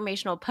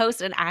informational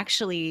post and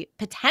actually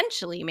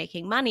potentially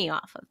making money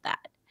off of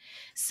that.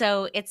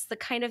 So it's the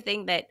kind of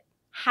thing that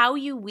how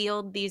you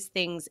wield these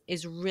things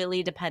is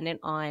really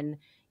dependent on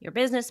your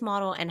business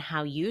model and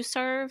how you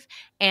serve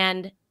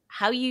and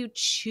how you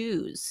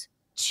choose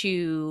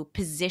to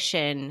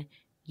position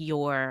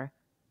your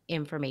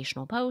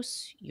informational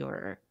posts,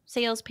 your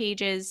sales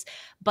pages.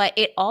 But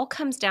it all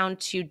comes down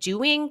to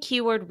doing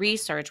keyword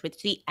research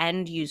with the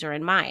end user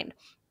in mind.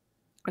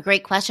 A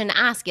great question to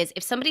ask is,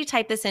 if somebody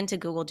typed this into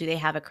Google, do they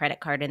have a credit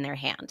card in their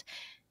hand?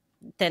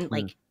 Then Mm.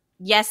 like,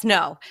 yes,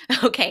 no.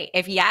 Okay.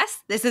 If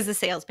yes, this is a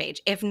sales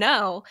page. If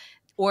no,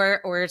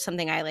 or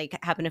something I like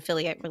have an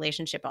affiliate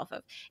relationship off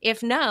of.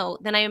 If no,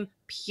 then I am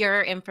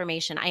pure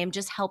information. I am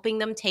just helping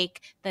them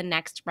take the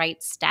next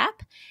right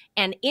step.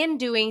 And in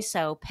doing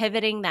so,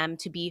 pivoting them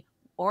to be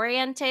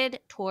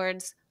oriented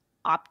towards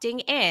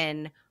opting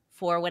in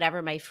for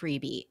whatever my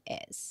freebie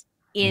is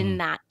in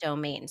that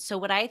domain. So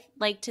what I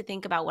like to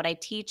think about, what I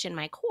teach in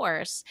my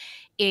course,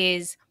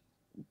 is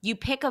you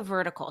pick a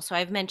vertical. So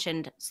I've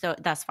mentioned, so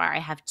thus far I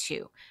have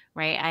two,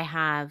 right? I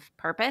have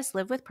purpose,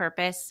 live with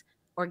purpose,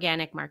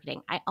 organic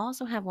marketing. I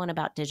also have one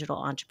about digital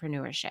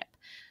entrepreneurship.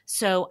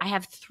 So I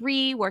have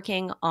three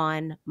working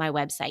on my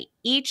website.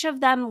 Each of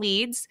them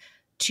leads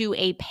to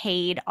a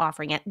paid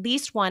offering, at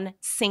least one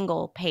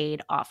single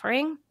paid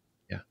offering.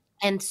 Yeah.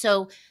 And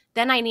so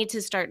then I need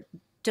to start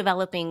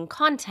developing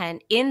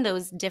content in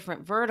those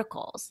different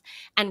verticals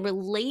and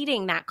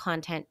relating that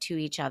content to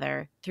each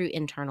other through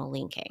internal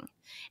linking.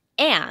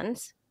 And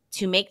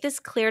to make this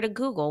clear to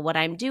Google, what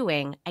I'm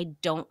doing, I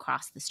don't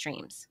cross the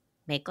streams.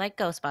 Make like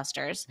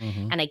Ghostbusters,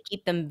 Mm-hmm. and I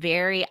keep them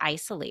very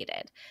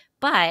isolated.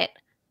 But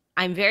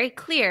I'm very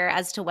clear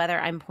as to whether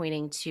I'm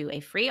pointing to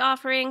a free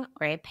offering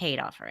or a paid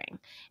offering.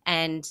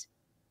 And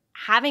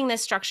having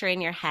this structure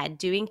in your head,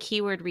 doing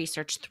keyword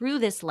research through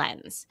this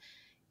lens,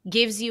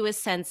 gives you a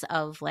sense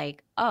of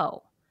like,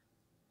 oh,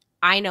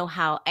 I know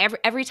how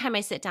every time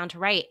I sit down to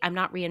write, I'm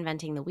not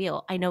reinventing the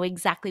wheel. I know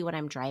exactly what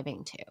I'm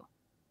driving to.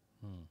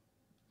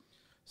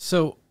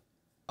 So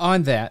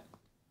on that,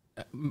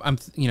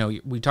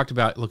 we talked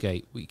about,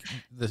 okay,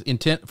 the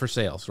intent for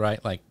sales,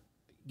 right? Like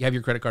you have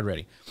your credit card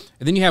ready.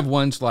 And then you have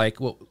ones like,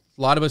 well,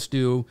 a lot of us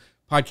do,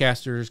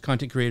 podcasters,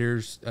 content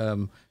creators,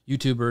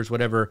 YouTubers,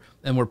 whatever,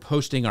 and we're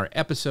posting our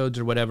episodes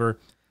or whatever.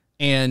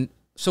 And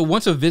so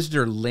once a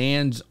visitor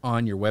lands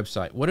on your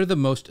website, what are the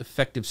most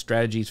effective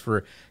strategies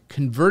for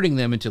converting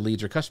them into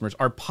leads or customers?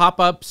 Are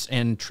pop-ups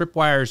and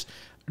tripwires,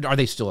 are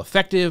they still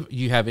effective? Do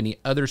you have any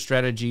other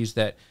strategies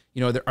that,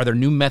 are there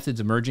new methods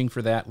emerging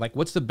for that? Like,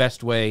 what's the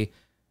best way?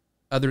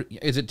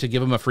 Is it to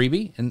give them a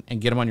freebie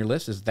and get them on your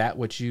list? Is that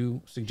what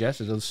you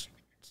suggest? Is those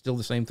still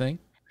the same thing?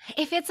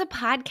 If it's a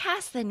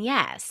podcast, then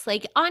yes.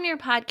 Like on your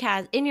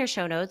podcast, in your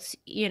show notes,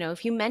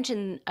 if you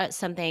mention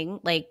something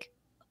like,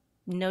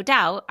 no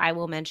doubt, I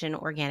will mention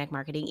organic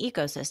marketing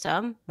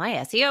ecosystem, my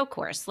SEO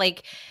course.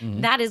 Like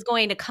Mm-hmm. that is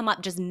going to come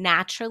up just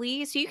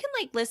naturally. So you can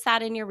like list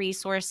that in your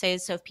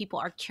resources. So if people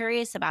are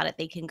curious about it,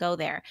 they can go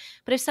there.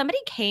 But if somebody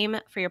came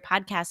for your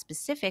podcast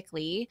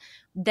specifically,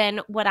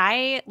 then what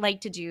I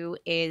like to do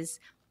is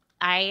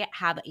I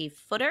have a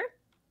footer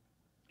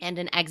and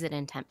an exit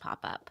intent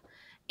pop up,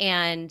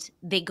 and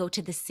they go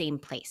to the same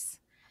place.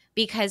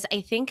 Because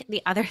I think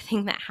the other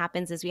thing that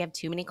happens is we have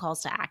too many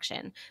calls to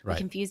action. We Right.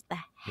 confuse the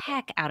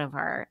heck out of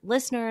our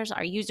listeners,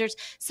 our users.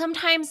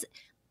 Sometimes,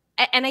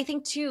 And I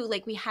think too,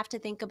 like we have to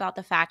think about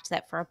the fact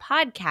that for a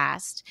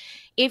podcast,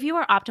 if you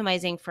are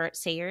optimizing for,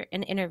 say, you're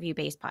an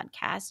interview-based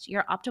podcast,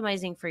 you're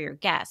optimizing for your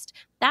guest.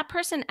 That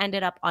person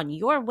ended up on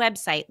your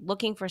website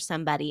looking for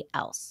somebody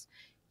else.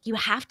 You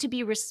have to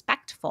be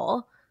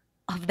respectful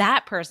of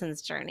that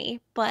person's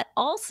journey. But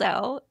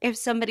also, if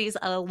somebody's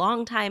a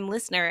longtime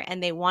listener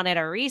and they wanted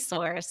a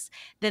resource,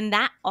 then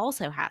that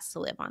also has to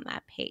live on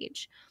that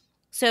page.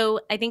 So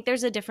I think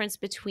there's a difference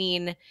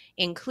between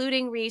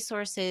including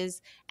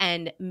resources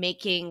and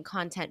making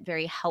content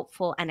very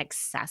helpful and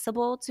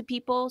accessible to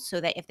people,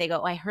 so that if they go,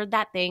 oh, I heard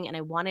that thing and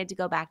I wanted to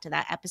go back to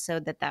that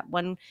episode that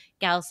one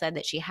gal said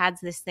that she has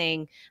this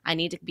thing, I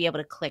need to be able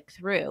to click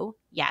through.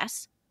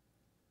 Yes.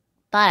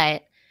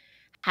 But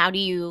how do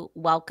you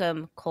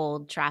welcome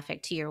cold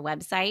traffic to your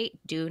website?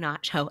 Do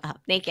not show up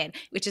naked,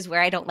 which is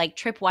where I don't like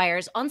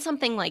tripwires on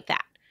something like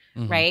that,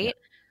 right?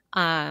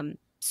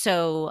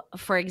 So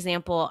for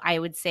example, I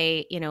would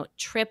say,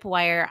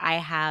 tripwire,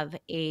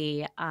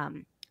 I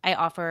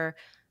offer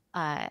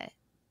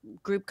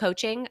group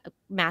coaching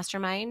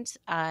mastermind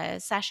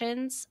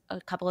sessions a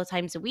couple of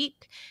times a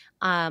week.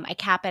 I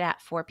cap it at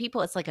 4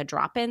 people. It's like a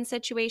drop-in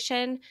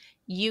situation.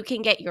 You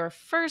can get your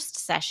first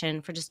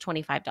session for just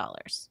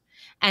 $25.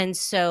 And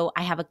so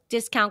I have a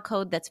discount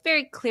code that's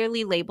very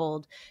clearly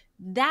labeled.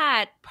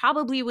 That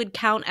probably would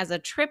count as a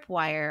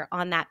tripwire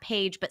on that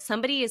page, but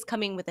somebody is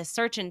coming with a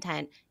search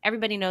intent.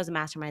 Everybody knows a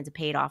mastermind's a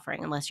paid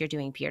offering unless you're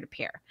doing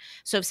peer-to-peer.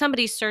 So if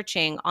somebody's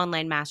searching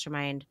online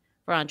mastermind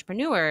for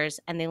entrepreneurs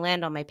and they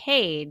land on my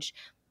page,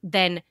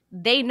 then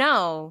they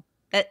know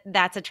that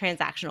that's a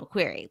transactional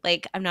query.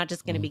 Like, I'm not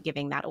just going to be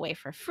giving that away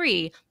for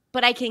free,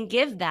 but I can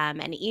give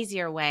them an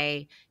easier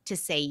way to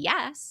say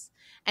yes.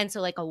 And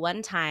so like a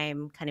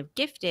one-time kind of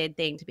gifted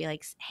thing to be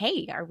like,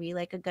 hey, are we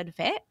like a good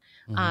fit?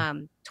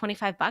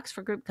 $25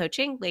 for group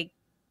coaching, like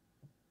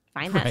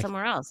find that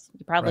somewhere else.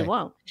 You probably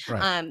won't.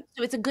 So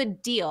it's a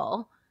good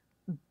deal,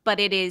 but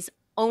it is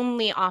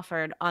only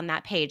offered on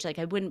that page. Like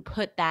I wouldn't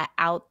put that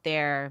out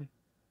there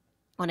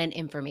on an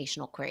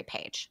informational query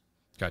page.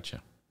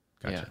 Gotcha.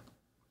 Yeah.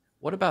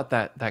 What about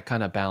that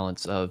kind of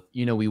balance of,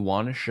 we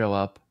want to show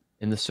up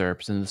in the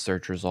SERPs and the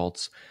search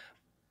results.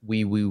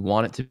 We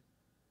want it to be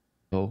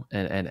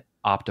and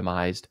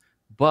optimized,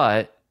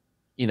 but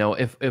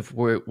if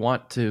we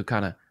want to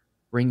kind of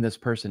bring this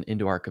person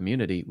into our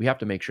community, we have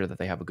to make sure that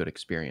they have a good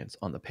experience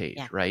on the page,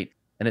 right?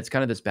 And it's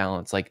kind of this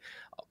balance. Like,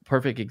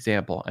 perfect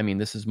example. I mean,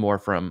 this is more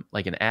from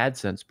like an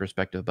AdSense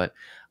perspective, but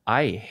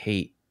I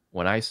hate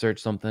when I search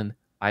something,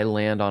 I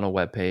land on a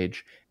web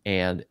page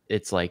and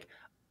it's like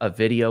a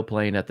video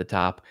playing at the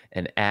top,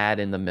 an ad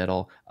in the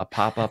middle, a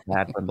pop-up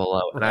ad from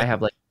below, and I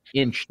have like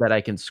an inch that I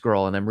can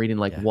scroll, and I'm reading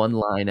like one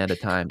line at a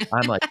time.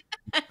 I'm like,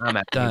 I'm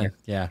out of here.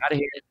 Yeah. Out of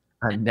here.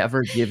 I'm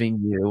never giving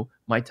you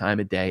my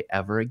time of day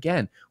ever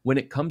again. When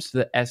it comes to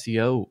the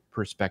SEO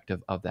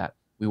perspective of that,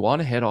 we want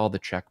to hit all the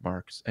check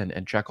marks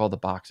and check all the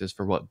boxes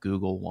for what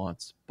Google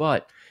wants.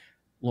 But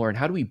Lauren,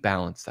 how do we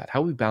balance that?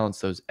 How do we balance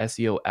those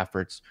SEO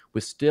efforts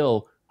with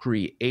still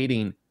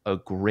creating a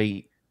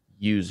great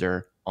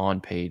user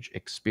on-page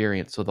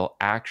experience so they'll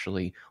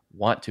actually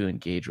want to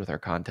engage with our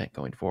content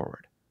going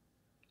forward?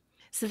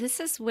 So this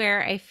is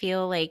where I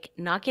feel like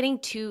not getting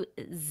too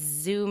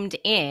zoomed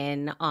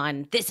in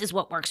on this is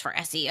what works for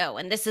SEO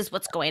and this is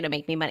what's going to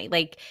make me money.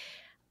 Like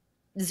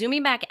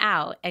zooming back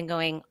out and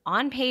going,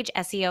 on-page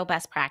SEO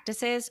best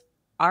practices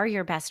are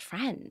your best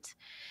friend.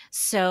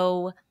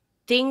 So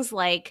things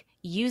like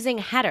using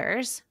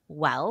headers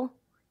well,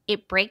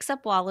 it breaks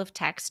up wall of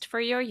text for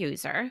your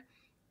user.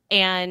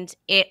 And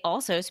it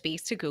also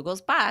speaks to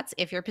Google's bots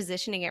if you're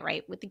positioning it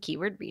right with the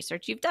keyword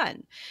research you've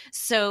done.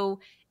 So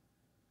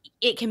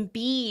it can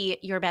be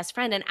your best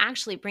friend. And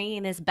actually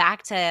bringing this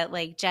back to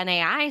like Gen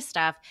AI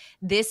stuff,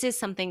 this is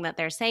something that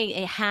they're saying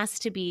it has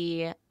to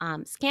be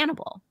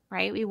scannable,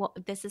 right?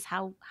 This is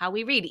how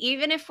we read.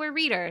 Even if we're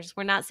readers,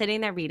 we're not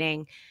sitting there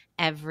reading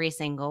every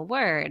single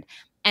word.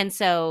 And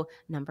so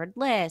numbered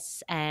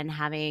lists and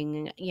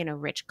having,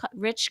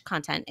 rich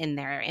content in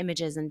there,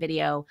 images and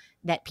video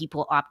that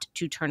people opt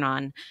to turn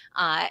on,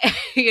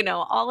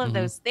 all of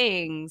those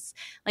things.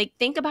 Like,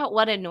 think about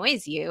what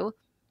annoys you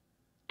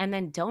and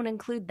then don't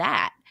include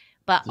that.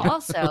 But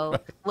also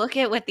look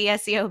at what the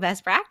SEO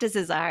best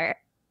practices are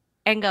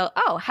and go,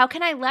 oh, how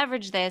can I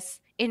leverage this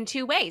in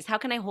 2 ways? How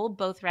can I hold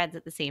both threads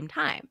at the same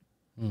time?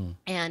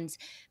 And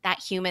that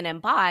human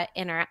and bot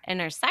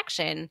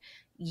intersection,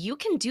 you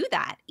can do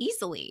that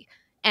easily.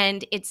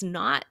 And it's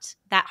not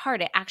that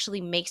hard. It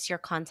actually makes your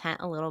content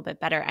a little bit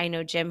better. I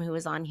know Jim, who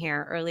was on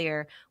here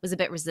earlier, was a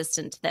bit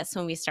resistant to this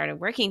when we started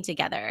working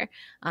together.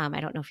 I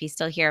don't know if he's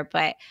still here,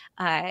 but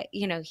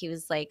he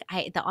was like,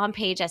 the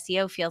on-page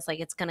SEO feels like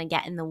it's going to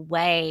get in the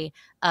way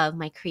of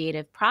my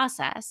creative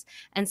process.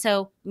 And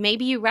so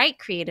maybe you write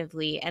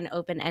creatively and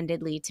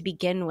open-endedly to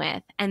begin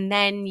with, and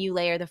then you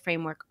layer the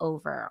framework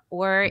over.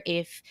 Or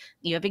if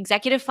you have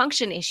executive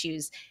function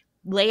issues,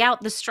 lay out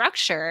the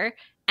structure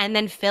and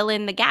then fill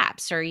in the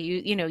gaps, or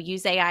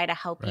use AI to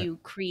help you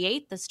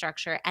create the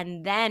structure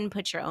and then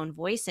put your own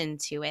voice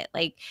into it.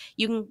 Like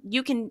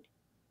you can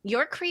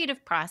your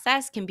creative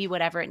process can be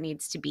whatever it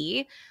needs to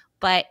be.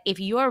 But if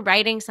you're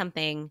writing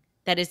something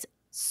that is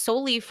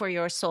solely for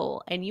your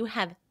soul and you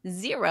have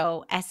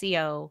zero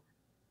SEO,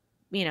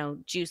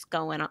 juice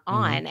going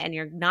on, and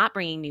you're not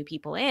bringing new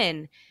people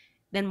in,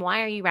 then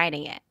why are you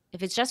writing it?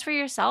 If it's just for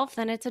yourself,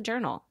 then it's a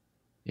journal.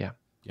 Yeah.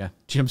 Yeah.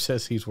 Jim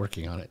says he's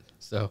working on it.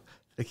 So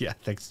yeah,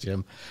 thanks,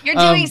 Jim. You're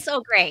doing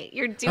so great.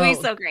 You're doing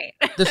so great.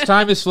 This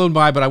time has flown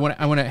by, but I want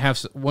to have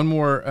one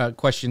more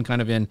question,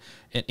 kind of in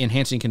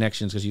enhancing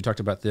connections, because you talked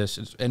about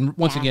this. And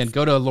once again,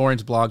 go to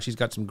Lauren's blog; she's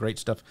got some great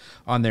stuff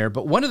on there.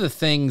 But one of the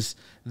things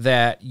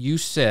that you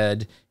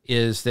said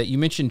is that you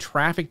mentioned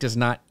traffic does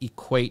not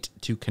equate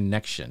to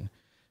connection.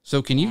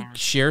 So can you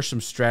share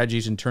some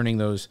strategies in turning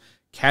those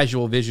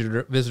casual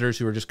visitors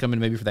who are just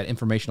coming maybe for that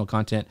informational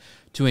content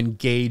to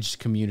engaged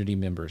community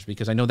members?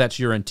 Because I know that's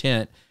your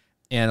intent.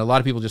 And a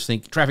lot of people just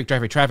think traffic,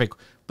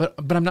 but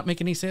I'm not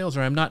making any sales,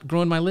 or I'm not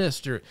growing my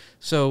list.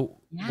 So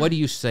what do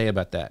you say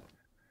about that?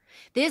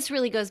 This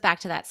really goes back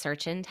to that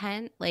search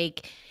intent.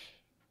 Like,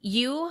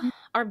 you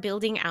are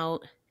building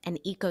out an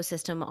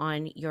ecosystem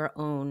on your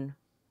own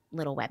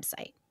little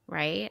website,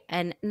 right?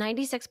 And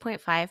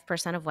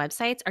 96.5% of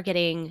websites are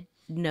getting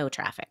no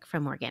traffic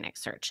from organic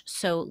search.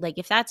 So like,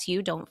 if that's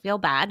you, don't feel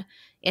bad.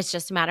 It's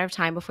just a matter of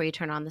time before you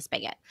turn on the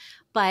spigot.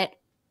 But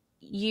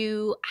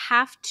you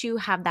have to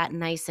have that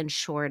nice and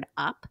shored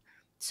up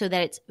so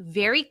that it's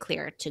very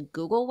clear to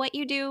Google what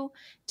you do,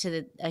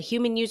 to a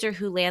human user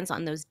who lands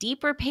on those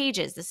deeper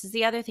pages. This is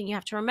the other thing you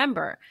have to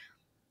remember.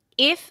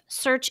 If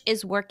search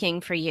is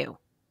working for you,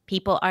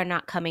 people are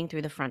not coming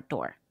through the front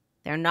door.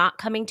 They're not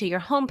coming to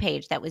your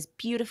homepage that was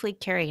beautifully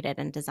curated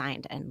and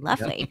designed and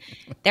lovely.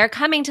 They're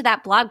coming to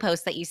that blog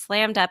post that you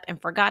slammed up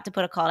and forgot to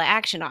put a call to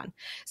action on.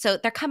 So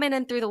they're coming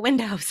in through the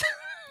windows.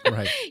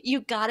 Right.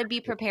 You got to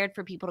be prepared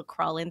for people to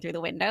crawl in through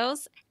the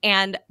windows.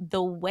 And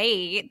the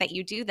way that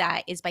you do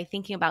that is by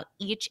thinking about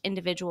each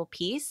individual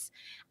piece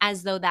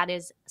as though that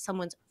is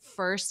someone's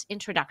first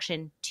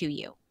introduction to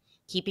you.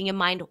 Keeping in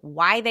mind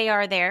why they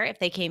are there if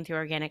they came through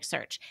organic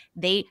search.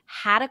 They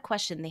had a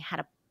question. They had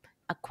a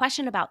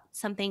question about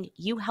something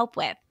you help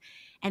with,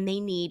 and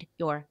they need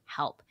your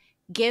help.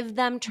 Give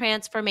them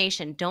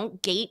transformation.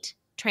 Don't gate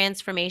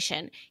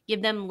transformation.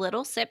 Give them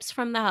little sips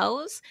from the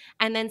hose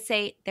and then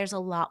say, there's a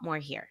lot more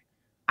here.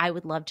 I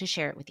would love to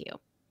share it with you.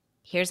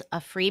 Here's a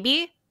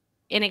freebie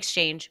in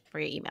exchange for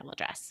your email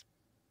address.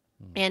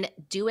 And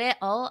do it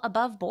all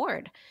above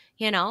board.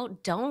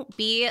 Don't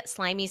be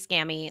slimy,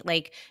 scammy.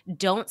 Like,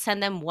 don't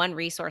send them one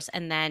resource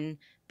and then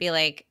be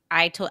like,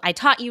 I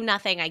taught you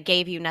nothing. I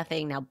gave you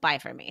nothing. Now buy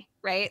from me.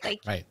 Right? Like,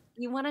 right.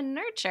 You want to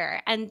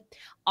nurture, and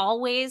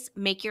always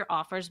make your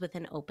offers with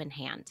an open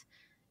hand.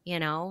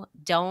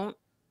 Don't,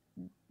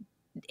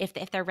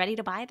 if they're ready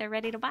to buy, they're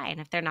ready to buy.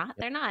 And if they're not,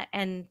 they're not.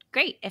 And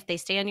great. If they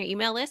stay on your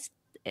email list,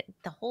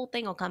 the whole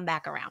thing will come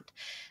back around.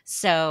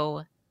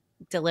 So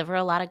deliver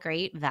a lot of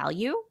great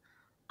value.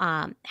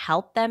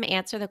 Help them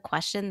answer the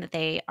question that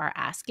they are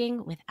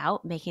asking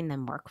without making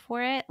them work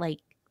for it. Like,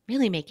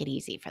 really make it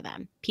easy for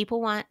them.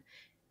 People want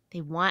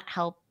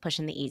help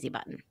pushing the easy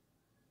button.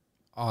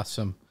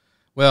 Awesome.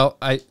 Well,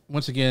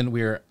 once again,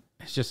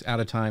 it's just out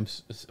of time,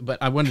 but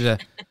I wanted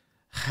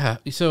to,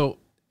 so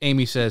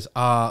Amy says,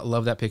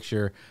 love that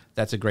picture.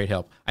 That's a great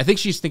help. I think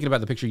she's thinking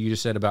about the picture you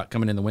just said about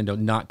coming in the window,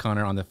 not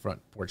Connor on the front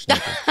porch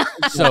naked.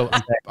 So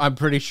I'm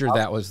pretty sure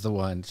that was the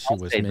one she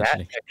was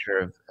mentioning.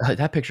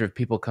 That picture of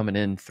people coming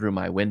in through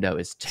my window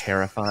is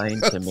terrifying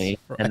to me.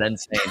 Right. And then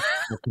saying,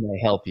 "What can I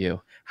help you?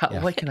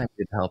 What can I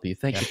do to help you?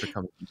 Thank you for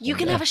coming." You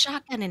can have a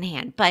shotgun in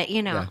hand, but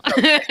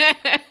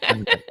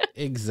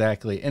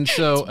Exactly. And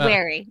so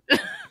wary.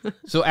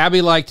 So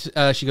Abby liked,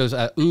 she goes,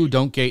 ooh,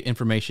 don't gate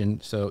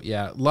information. So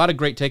yeah, a lot of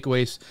great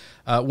takeaways.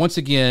 Once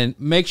again,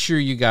 make sure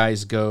you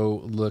guys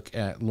go look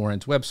at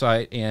Lauren's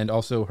website and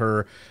also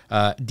her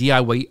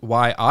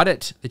DIY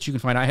audit that you can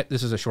find.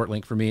 This is a short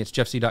link for me. It's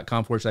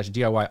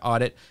jeffc.com/DIY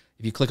audit.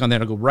 If you click on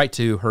that, it'll go right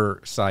to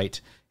her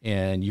site,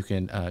 and you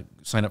can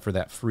sign up for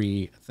that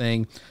free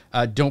thing.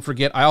 Don't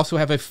forget, I also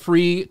have a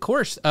free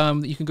course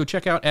that you can go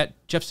check out at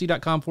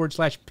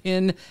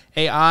jeffc.com/pin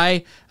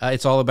AI.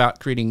 It's all about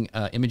creating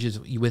images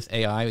with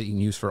AI that you can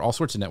use for all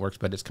sorts of networks,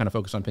 but it's kind of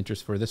focused on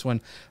Pinterest for this one.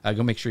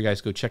 Go make sure you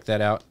guys go check that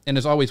out. And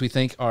as always, we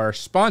thank our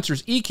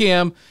sponsors,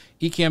 Ecamm,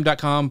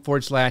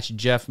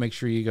 ecamm.com/Jeff. Make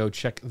sure you go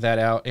check that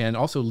out. And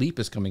also Leap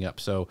is coming up.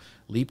 So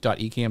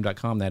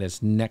leap.ecamm.com. That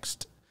is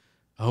next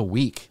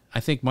week. I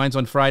think mine's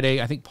on Friday.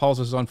 I think Paul's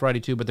is on Friday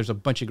too, but there's a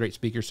bunch of great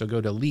speakers. So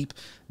go to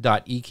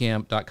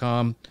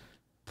leap.ecamm.com.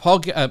 Paul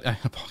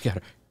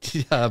Gatter.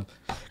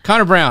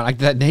 Connor Brown,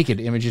 that naked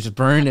image is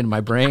burned in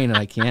my brain and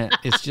I can't.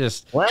 It's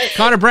just, what?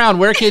 Connor Brown,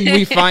 where can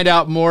we find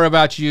out more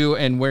about you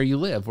and where you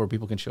live, where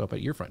people can show up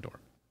at your front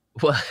door?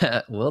 Well,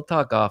 we'll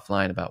talk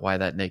offline about why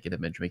that naked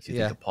image makes you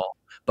think of Paul.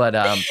 But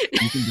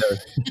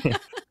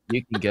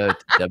you can go to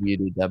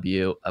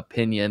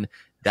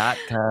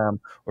www.opinion.com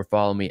or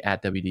follow me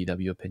at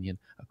WDWopinion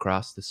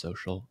across the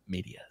social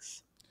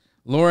medias.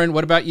 Lauren,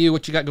 what about you?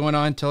 What you got going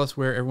on? Tell us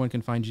where everyone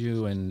can find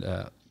you, and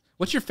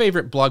what's your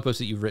favorite blog post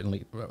that you've written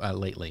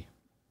lately?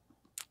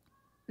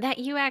 That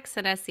UX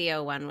and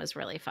SEO one was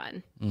really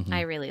fun. Mm-hmm.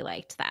 I really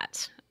liked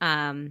that.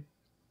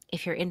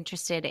 If you're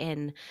interested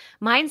in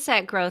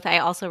mindset growth, I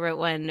also wrote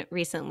one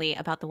recently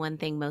about the one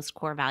thing most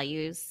core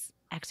values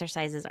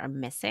exercises are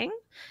missing.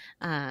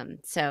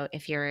 So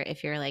if you're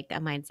like a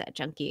mindset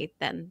junkie,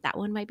 then that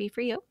one might be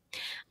for you.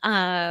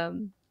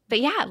 But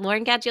yeah,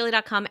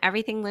 laurengadgioli.com,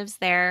 everything lives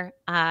there.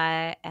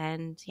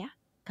 And yeah,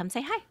 come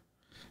say hi.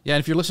 Yeah, and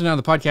if you're listening on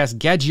the podcast,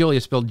 Gaggioli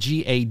is spelled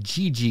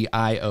Gaggioli.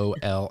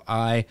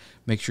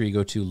 Make sure you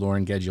go to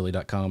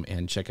laurengaggioli.com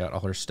and check out all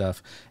her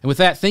stuff. And with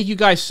that, thank you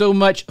guys so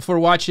much for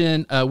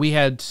watching. We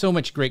had so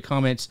much great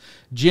comments.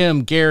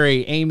 Jim,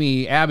 Gary,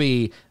 Amy,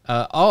 Abby,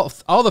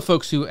 all the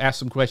folks who asked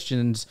some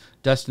questions.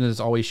 Dustin is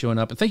always showing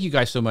up. And thank you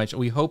guys so much.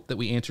 We hope that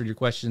we answered your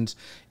questions.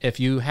 If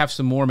you have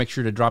some more, make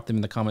sure to drop them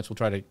in the comments. We'll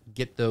try to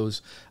get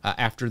those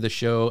after the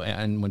show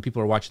and when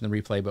people are watching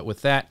the replay. But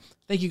with that,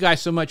 thank you guys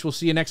so much. We'll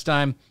see you next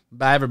time.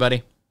 Bye,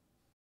 everybody.